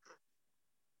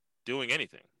doing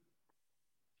anything.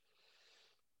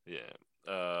 Yeah.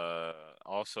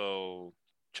 Also,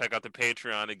 check out the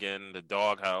Patreon again, the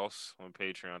Doghouse on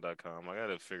Patreon.com. I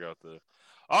gotta figure out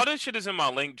all this shit is in my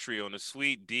link tree on the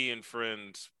Sweet D and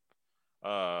Friends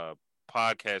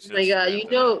podcast. Oh my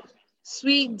God,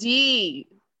 Sweet D.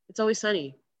 It's always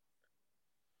sunny.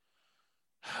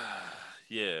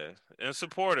 Yeah, and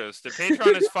support us. The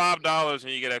Patreon is $5,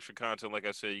 and you get extra content. Like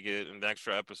I said, you get an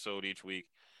extra episode each week,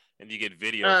 and you get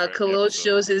videos. Khalil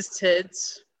shows his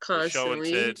tits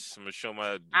constantly. Showing tits. I'm gonna show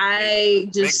my.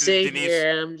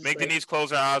 Make Denise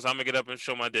close her eyes. I'm gonna get up and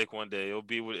show my dick one day.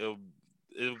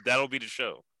 That'll be the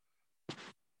show.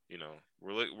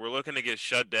 We're looking to get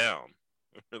shut down.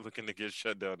 We're looking to get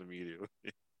shut down immediately.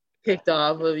 Kicked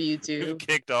off of YouTube.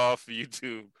 Kicked off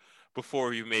YouTube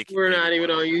before you make it. We're not even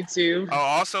on YouTube. Oh,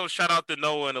 also shout out to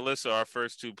Noah and Alyssa, our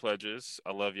first 2 pledges.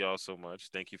 I love y'all so much.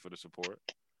 Thank you for the support.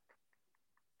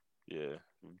 Yeah,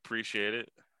 appreciate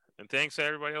it. And thanks to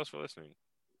everybody else for listening.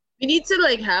 We need to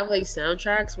have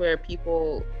soundtracks where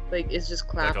people it's just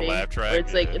clapping. Like a laugh track. Or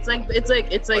it's like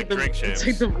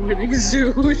the morning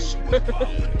zoo. The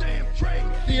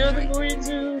morning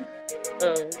zoo.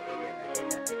 Oh. I'm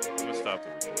gonna stop the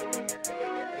recording.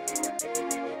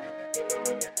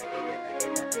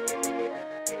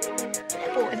 That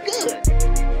boy is good.